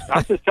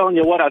 I'm just telling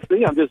you what I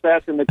see. I'm just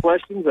asking the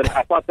questions, and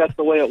I thought that's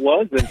the way it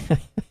was.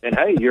 And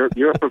hey,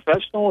 you're a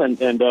professional, and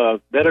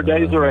better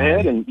days are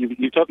ahead. And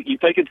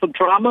you've taken some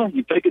trauma,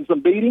 you've taken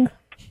some beatings.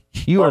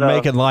 You are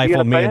making life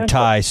on me and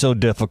Ty so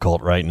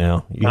difficult right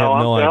now. You have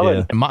no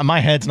idea.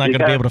 My head's not going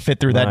to be able to fit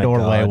through that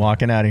doorway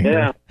walking out of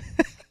here.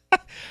 Yeah,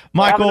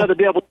 Michael. Another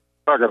devil.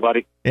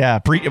 Buddy. Yeah,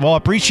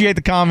 appreciate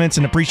the comments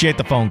and appreciate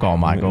the phone call,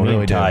 Michael.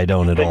 Really do. I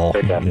don't at all.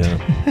 Yeah.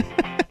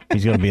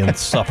 He's going to be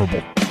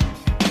insufferable.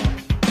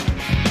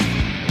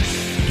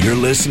 You're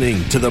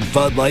listening to the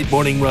Bud Light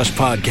Morning Rush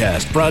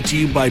Podcast, brought to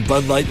you by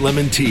Bud Light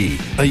Lemon Tea,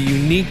 a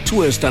unique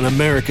twist on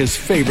America's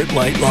favorite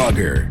light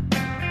lager.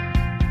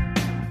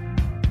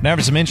 Now,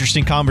 having some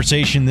interesting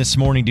conversation this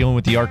morning dealing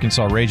with the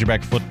Arkansas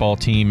Razorback football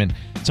team and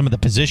some of the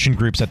position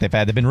groups that they've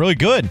had. They've been really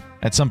good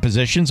at some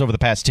positions over the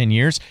past 10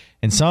 years,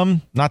 and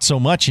some not so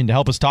much. And to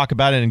help us talk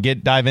about it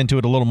and dive into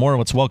it a little more,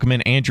 let's welcome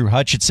in Andrew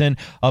Hutchinson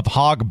of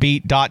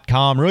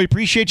hogbeat.com. Really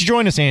appreciate you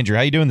joining us, Andrew.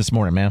 How you doing this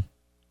morning, man?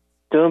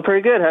 Doing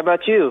pretty good. How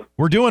about you?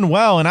 We're doing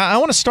well, and I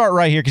want to start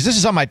right here because this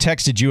is something I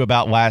texted you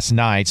about last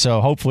night,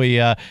 so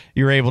hopefully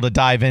you're able to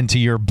dive into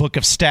your book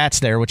of stats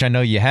there, which I know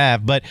you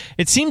have. But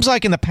it seems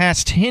like in the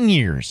past 10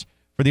 years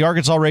for the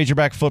Arkansas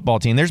Razorback football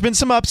team, there's been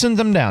some ups and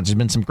some downs. There's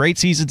been some great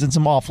seasons and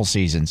some awful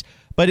seasons.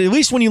 But at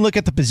least when you look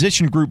at the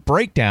position group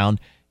breakdown,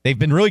 they've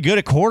been really good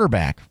at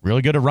quarterback,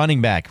 really good at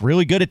running back,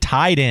 really good at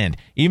tight end.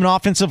 Even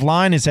offensive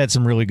line has had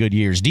some really good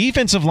years.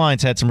 Defensive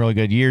line's had some really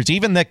good years.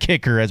 Even the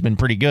kicker has been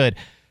pretty good.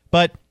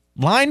 But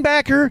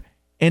linebacker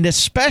and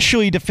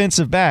especially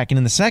defensive back and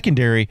in the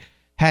secondary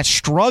has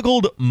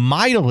struggled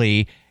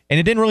mightily, and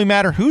it didn't really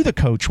matter who the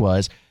coach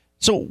was.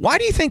 So why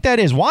do you think that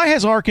is? Why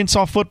has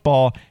Arkansas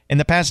football in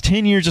the past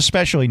 10 years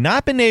especially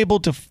not been able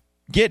to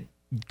get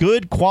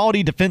good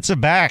quality defensive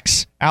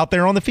backs out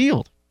there on the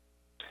field?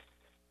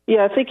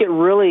 Yeah, I think it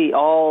really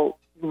all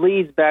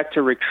leads back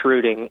to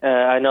recruiting.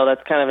 I know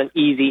that's kind of an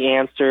easy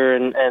answer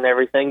and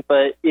everything,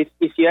 but if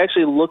you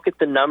actually look at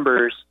the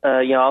numbers,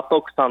 I'll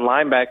focus on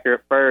linebacker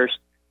at first.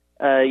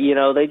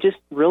 They just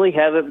really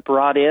haven't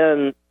brought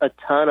in a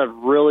ton of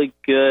really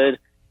good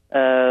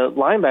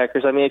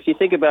linebackers. I mean, if you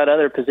think about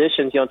other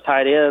positions,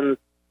 tight ends,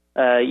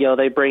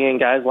 they bring in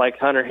guys like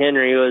Hunter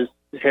Henry, who was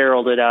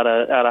heralded out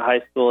of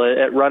high school.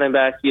 At running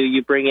back,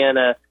 you bring in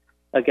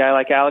a guy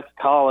like Alex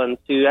Collins,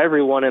 who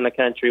everyone in the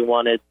country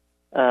wanted.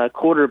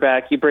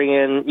 Quarterback, you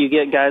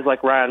get guys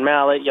like Ryan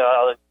Mallett.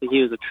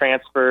 He was a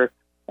transfer,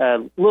 a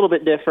little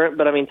bit different,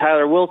 but I mean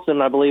Tyler Wilson,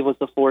 I believe, was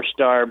the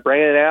 4-star.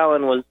 Brandon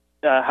Allen was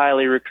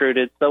highly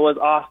recruited. So was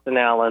Austin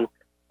Allen.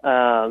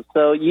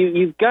 So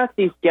you've got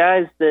these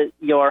guys that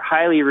are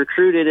highly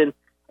recruited,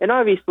 and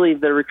obviously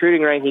the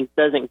recruiting rankings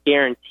doesn't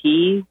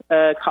guarantee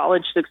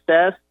college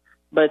success,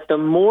 but the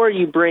more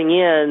you bring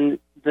in,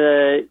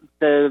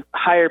 the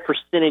higher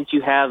percentage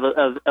you have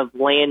of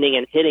landing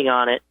and hitting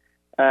on it.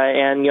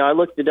 I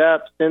looked it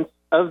up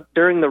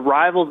during the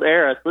Rivals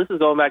era. So this is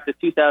going back to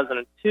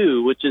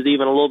 2002, which is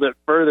even a little bit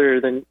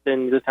further than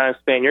the time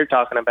span you're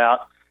talking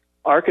about.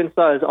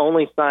 Arkansas has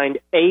only signed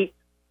 8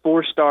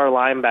 4-star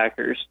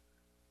linebackers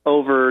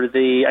over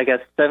the,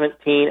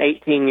 17,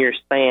 18-year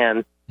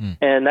span.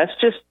 And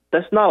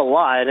that's not a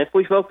lot. And if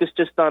we focus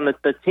just on the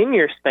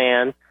 10-year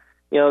span,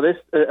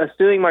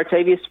 assuming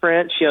Martavius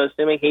French,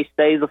 assuming he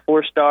stays a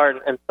 4-star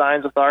and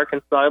signs with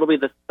Arkansas, it'll be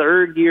the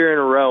 3rd year in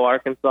a row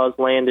Arkansas has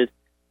landed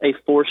a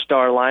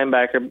 4-star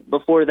linebacker.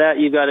 Before that,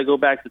 you've got to go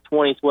back to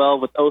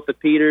 2012 with Otha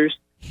Peters.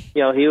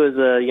 He was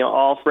a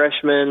all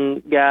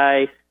freshman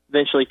guy,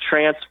 eventually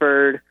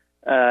transferred,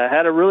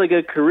 had a really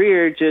good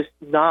career, just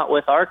not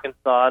with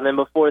Arkansas. And then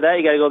before that,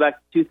 you got to go back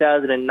to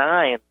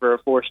 2009 for a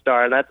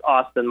 4-star, and that's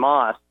Austin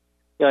Moss.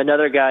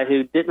 Another guy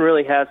who didn't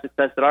really have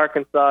success at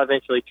Arkansas,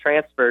 eventually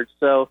transferred.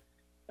 So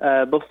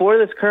before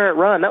this current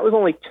run, that was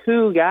only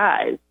 2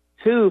 guys,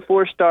 2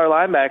 4-star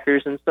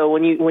linebackers. And so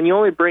when you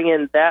only bring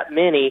in that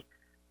many,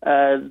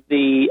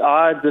 the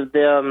odds of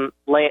them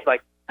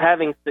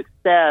having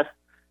success,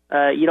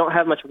 you don't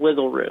have much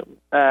wiggle room.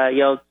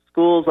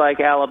 Schools like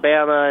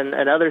Alabama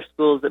and other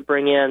schools that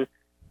bring in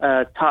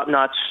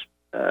top-notch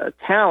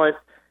talent,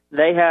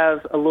 they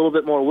have a little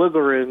bit more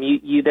wiggle room.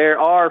 There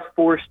are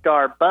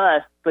 4-star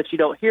busts, but you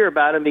don't hear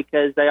about them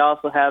because they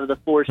also have the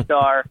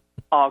 4-star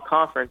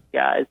all-conference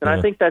guys. And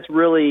I think that's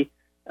really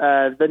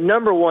the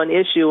number one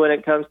issue when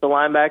it comes to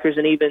linebackers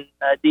and even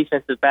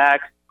defensive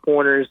backs,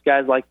 corners,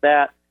 guys like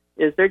that,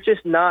 is they're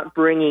just not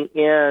bringing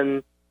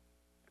in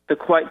to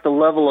quite the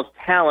level of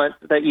talent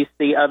that you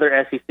see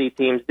other SEC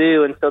teams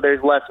do, and so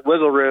there's less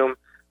wiggle room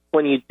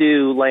when you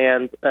do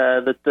land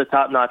the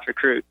top-notch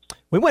recruits.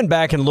 We went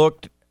back and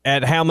looked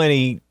at how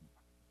many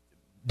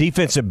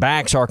defensive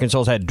backs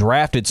Arkansas had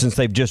drafted since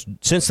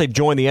they've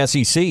joined the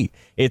SEC.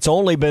 It's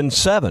only been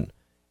 7.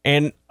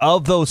 And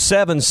of those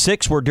 7,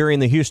 6 were during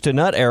the Houston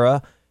Nutt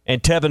era,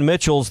 and Tevin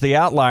Mitchell's the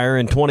outlier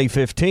in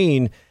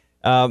 2015.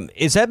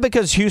 Is that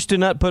because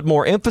Houston Nutt put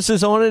more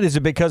emphasis on it? Is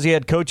it because he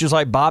had coaches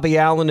like Bobby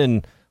Allen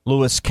and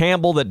Lewis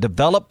Campbell that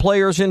developed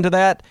players into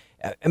that?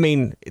 I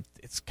mean,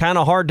 it's kind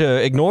of hard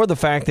to ignore the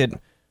fact that,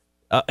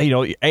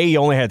 he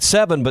only had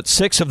 7, but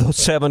 6 of those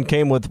 7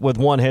 came with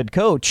one head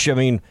coach. I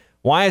mean,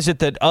 why is it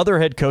that other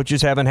head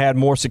coaches haven't had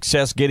more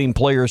success getting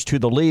players to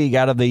the league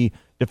out of the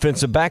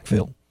defensive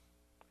backfield?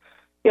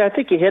 Yeah, I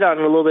think you hit on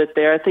it a little bit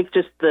there. I think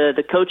just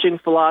the coaching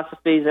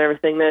philosophies and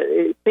everything, that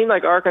it seemed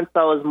like Arkansas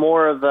was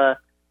more of a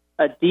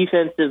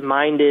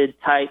defensive-minded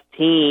type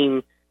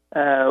team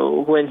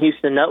when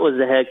Houston Nutt was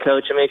the head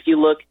coach. I mean, if you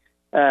look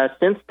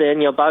since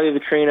then, Bobby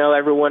Petrino,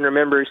 everyone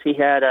remembers he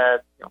had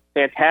a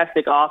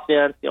fantastic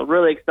offense,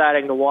 really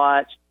exciting to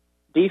watch.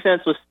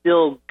 Defense was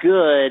still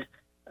good,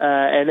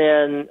 and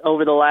then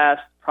over the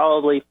last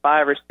probably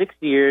 5 or 6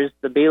 years,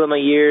 the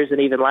Bielema years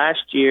and even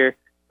last year,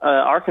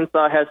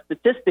 Arkansas has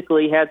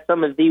statistically had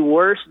some of the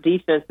worst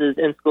defenses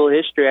in school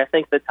history. I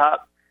think the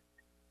top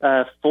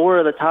 4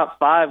 of the top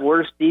 5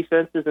 worst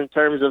defenses in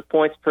terms of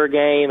points per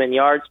game and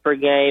yards per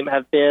game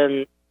have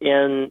been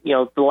in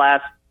the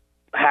last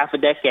half a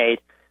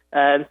decade.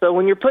 And so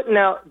when you're putting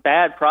out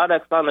bad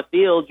products on the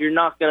field, you're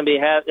not going to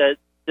be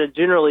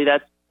generally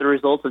that's the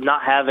result of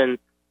not having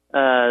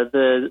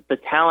the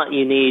talent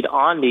you need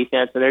on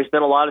defense. And there's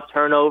been a lot of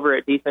turnover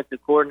at defensive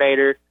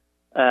coordinator.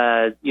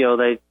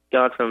 They've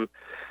gone from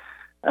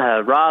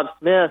Rob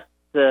Smith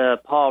to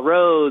Paul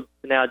Rhodes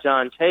to now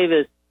John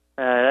Chavis.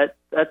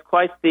 That's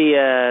quite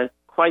the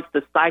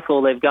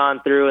cycle they've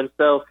gone through, and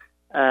so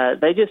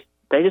they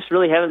just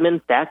really haven't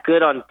been that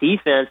good on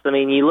defense. I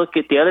mean, you look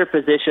at the other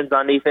positions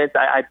on defense.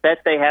 I bet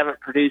they haven't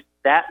produced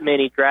that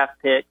many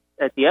draft picks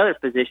at the other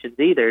positions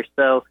either.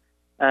 So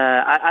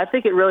I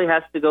think it really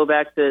has to go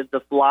back to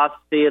the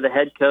philosophy of the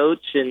head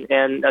coach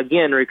and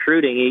again,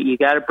 recruiting. You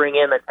got to bring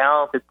in the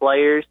talented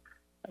players,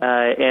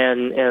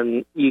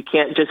 and you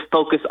can't just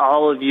focus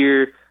all of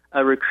your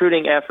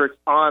recruiting efforts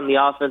on the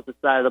offensive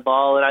side of the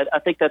ball. And I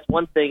think that's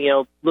one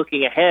thing,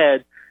 looking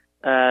ahead,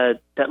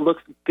 that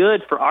looks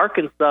good for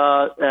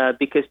Arkansas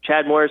because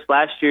Chad Morris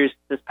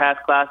this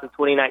past class in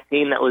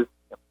 2019 that was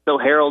so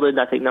heralded,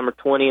 I think number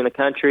 20 in the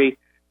country.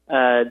 They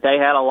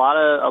had a lot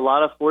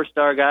of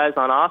 4-star guys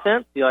on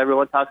offense.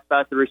 Everyone talks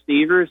about the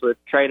receivers with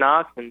Trey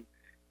Knox and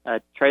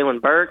Traylon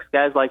Burks,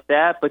 guys like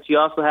that. But you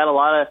also had a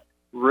lot of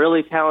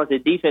really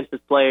talented defensive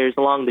players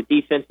along the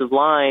defensive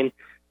line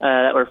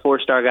that were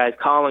 4-star guys.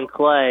 Colin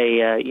Clay,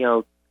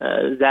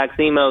 Zach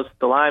Zemos,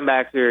 the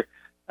linebacker.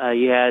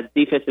 You had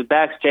defensive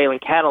backs, Jalen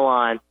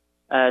Catalon.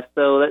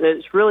 So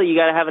it's really, you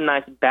got to have a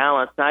nice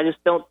balance. And I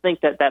just don't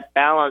think that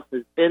balance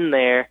has been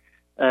there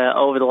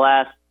over the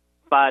last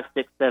 5,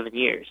 6, 7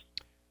 years.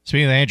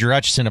 Speaking of Andrew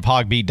Hutchison of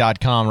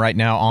hogbeat.com right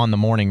now on the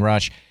Morning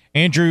Rush.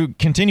 Andrew,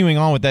 continuing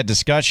on with that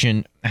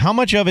discussion, how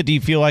much of it do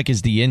you feel like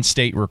is the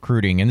in-state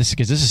recruiting? And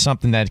because this is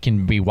something that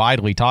can be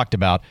widely talked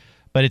about.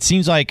 But it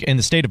seems like in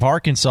the state of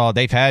Arkansas,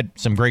 they've had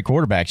some great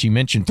quarterbacks. You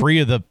mentioned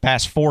 3 of the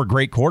past 4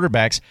 great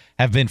quarterbacks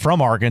have been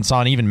from Arkansas,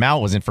 and even Mal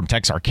wasn't from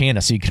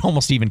Texarkana, so you can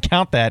almost even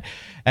count that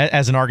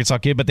as an Arkansas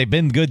kid. But they've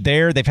been good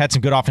there. They've had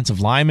some good offensive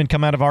linemen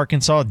come out of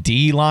Arkansas,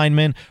 D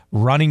linemen,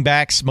 running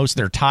backs. Most of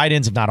their tight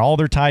ends, if not all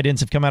their tight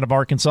ends, have come out of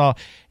Arkansas.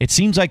 It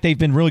seems like they've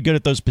been really good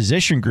at those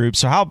position groups.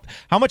 So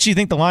how much do you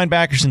think the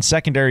linebackers in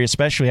secondary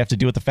especially have to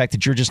do with the fact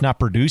that you're just not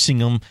producing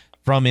them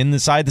from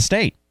inside the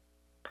state?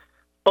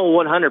 Oh,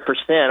 100%.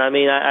 I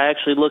mean, I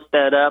actually looked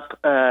that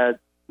up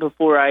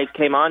before I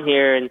came on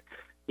here, and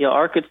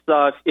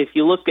Arkansas. If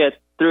you look at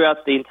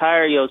throughout the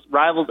entire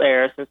Rivals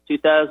era since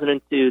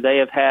 2002, they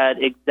have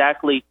had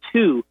exactly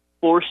 2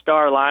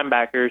 4-star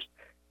linebackers,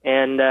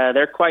 and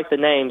they're quite the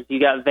names.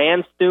 You got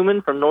Van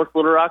Stuman from North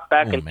Little Rock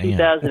back in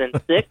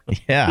 2006.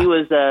 Yeah. He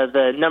was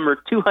the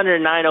number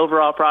 209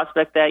 overall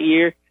prospect that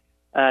year.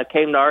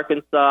 Came to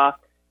Arkansas,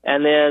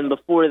 and then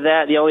before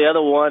that, the only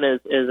other one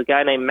is a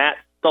guy named Matt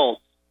Stoltz.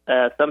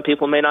 Some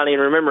people may not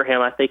even remember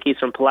him. I think he's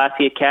from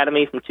Pulaski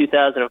Academy from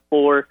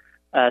 2004.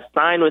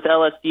 Signed with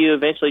LSU,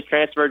 eventually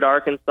transferred to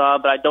Arkansas,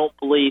 but I don't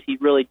believe he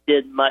really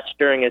did much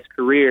during his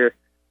career.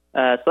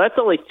 So that's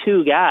only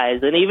 2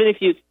 guys. And even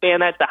if you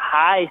expand that to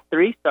high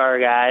 3-star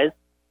guys,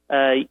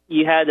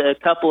 you had a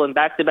couple in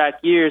back-to-back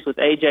years with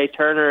A.J.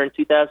 Turner in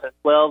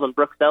 2012 and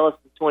Brooks Ellis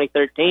in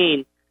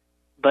 2013.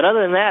 But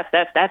other than that,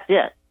 that's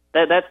it.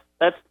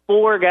 That's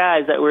 4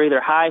 guys that were either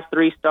high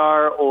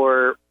 3-star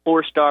or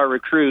 4-star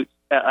recruits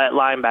at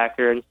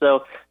linebacker. And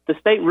so the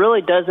state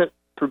really doesn't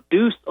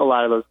produce a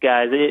lot of those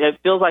guys. It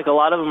feels like a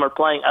lot of them are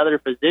playing other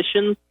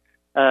positions,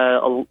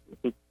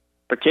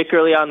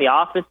 particularly on the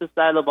offensive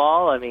side of the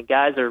ball. I mean,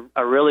 guys are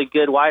really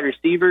good wide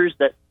receivers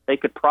that they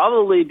could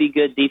probably be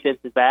good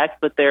defensive backs,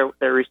 but they're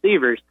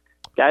receivers.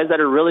 guys that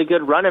are really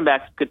good running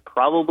backs could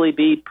probably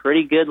be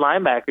pretty good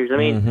linebackers. I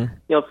mean,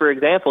 for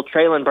example,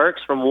 Traylon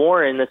Burks from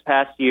Warren this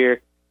past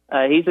year,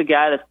 he's a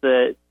guy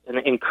that's an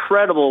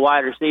incredible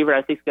wide receiver.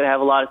 I think he's going to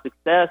have a lot of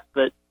success,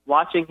 but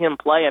watching him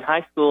play in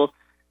high school,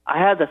 I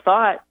had the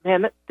thought,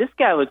 man, this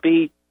guy would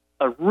be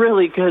a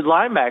really good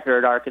linebacker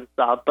at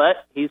Arkansas,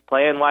 but he's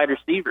playing wide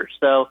receiver.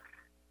 So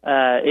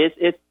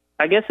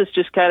I guess it's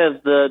just kind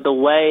of the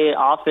way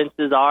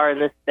offenses are in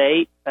this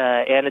state,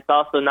 and it's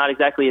also not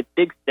exactly a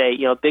big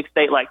state. A big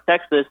state like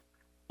Texas,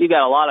 you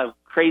got a lot of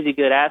crazy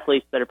good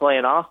athletes that are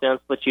playing offense,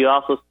 but you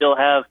also still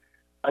have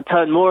a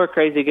ton more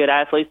crazy good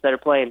athletes that are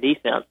playing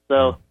defense.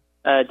 So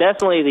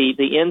definitely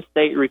the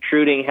in-state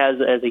recruiting has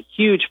a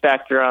huge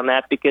factor on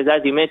that because,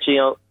 as you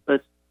mentioned,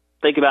 let's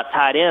think about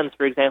tight ends,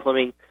 for example. I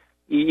mean,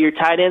 your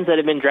tight ends that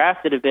have been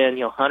drafted have been,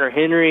 Hunter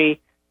Henry,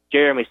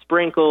 Jeremy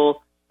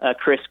Sprinkle,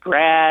 Chris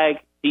Gregg,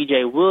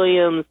 DJ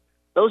Williams.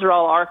 Those are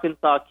all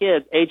Arkansas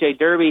kids. A.J.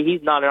 Derby,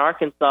 he's not an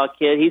Arkansas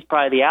kid. He's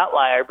probably the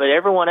outlier. But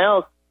everyone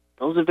else,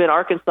 those have been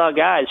Arkansas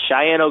guys.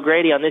 Cheyenne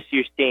O'Grady on this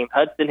year's team.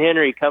 Hudson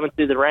Henry coming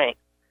through the ranks.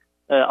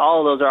 All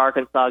of those are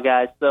Arkansas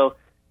guys. So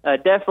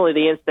definitely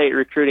the in-state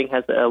recruiting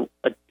has a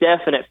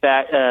definite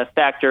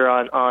factor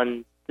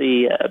on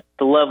the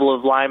level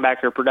of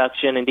linebacker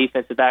production and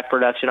defensive back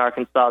production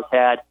Arkansas has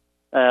had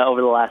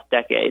over the last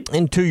decade.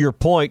 And to your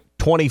point,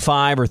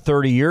 25 or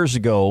 30 years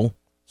ago,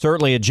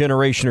 certainly a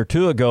generation or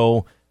two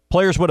ago,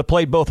 players would have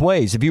played both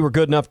ways. If you were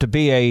good enough to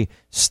be a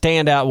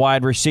standout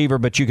wide receiver,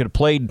 but you could have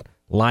played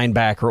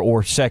linebacker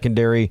or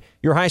secondary,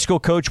 your high school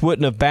coach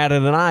wouldn't have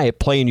batted an eye at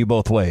playing you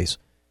both ways.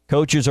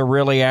 Coaches are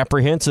really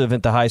apprehensive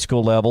at the high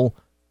school level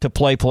to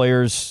play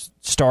players,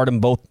 start them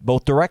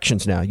both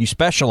directions now. You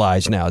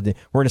specialize now.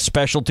 We're in a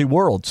specialty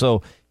world,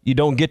 so you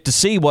don't get to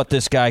see what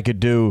this guy could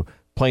do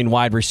playing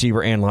wide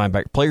receiver and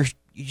linebacker. Players,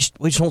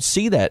 we just don't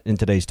see that in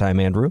today's time,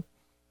 Andrew.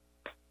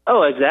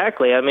 Oh,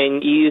 exactly. I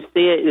mean, you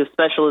see it in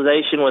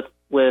specialization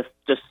with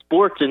just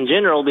sports in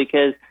general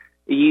because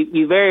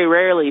you very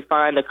rarely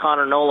find a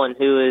Connor Nolan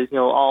who is,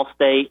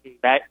 all-state in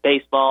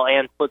baseball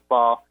and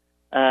football.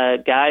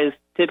 Guys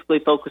typically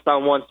focus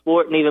on one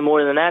sport, and even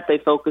more than that, they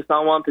focus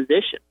on one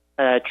position.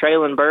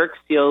 Traylon Burks,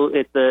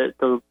 at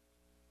the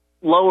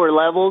lower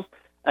levels,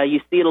 you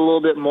see it a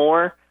little bit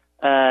more.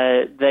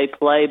 They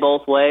play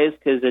both ways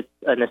because it's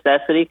a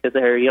necessity because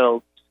they're,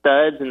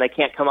 studs and they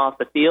can't come off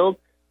the field.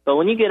 But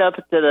when you get up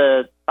to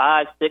the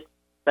 5, 6,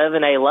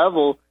 7A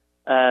level,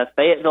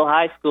 Fayetteville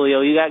High School,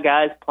 you got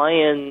guys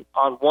playing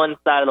on one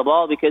side of the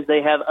ball because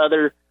they have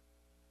other,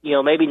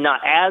 maybe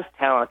not as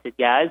talented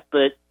guys,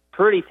 but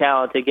pretty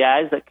talented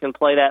guys that can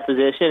play that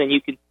position, and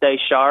you can stay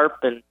sharp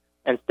and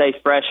stay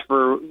fresh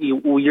for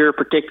your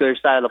particular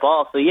side of the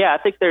ball. So, yeah,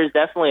 I think there's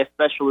definitely a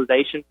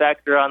specialization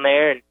factor on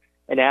there,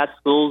 and as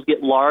schools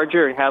get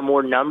larger and have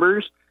more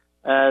numbers,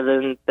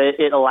 then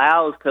it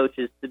allows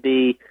coaches to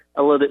be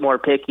a little bit more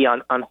picky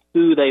on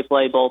who they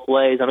play both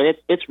ways. I mean,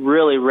 it's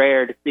really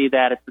rare to see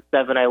that at the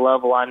 7A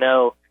level. I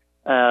know,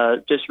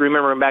 just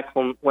remembering back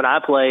from when I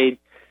played,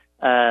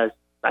 I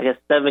guess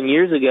 7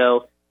 years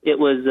ago, it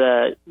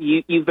was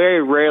you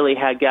very rarely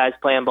had guys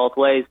playing both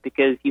ways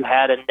because you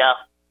had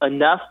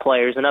enough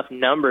players, enough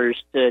numbers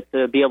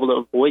to be able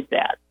to avoid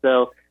that.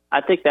 So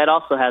I think that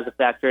also has a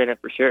factor in it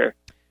for sure.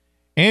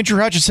 Andrew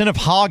Hutchison of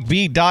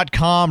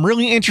hogbeat.com.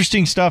 Really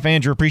interesting stuff,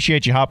 Andrew.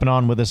 Appreciate you hopping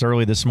on with us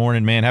early this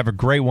morning, man. Have a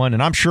great one,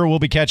 and I'm sure we'll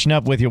be catching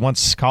up with you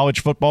once college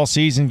football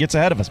season gets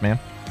ahead of us, man.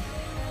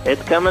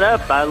 It's coming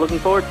up. I'm looking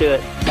forward to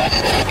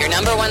it. Your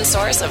number one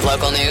source of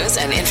local news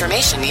and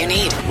information you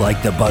need.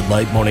 Like the Bud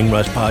Light Morning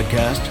Rush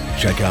podcast?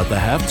 Check out the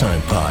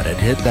Halftime Pod at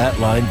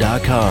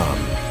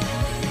hitthatline.com.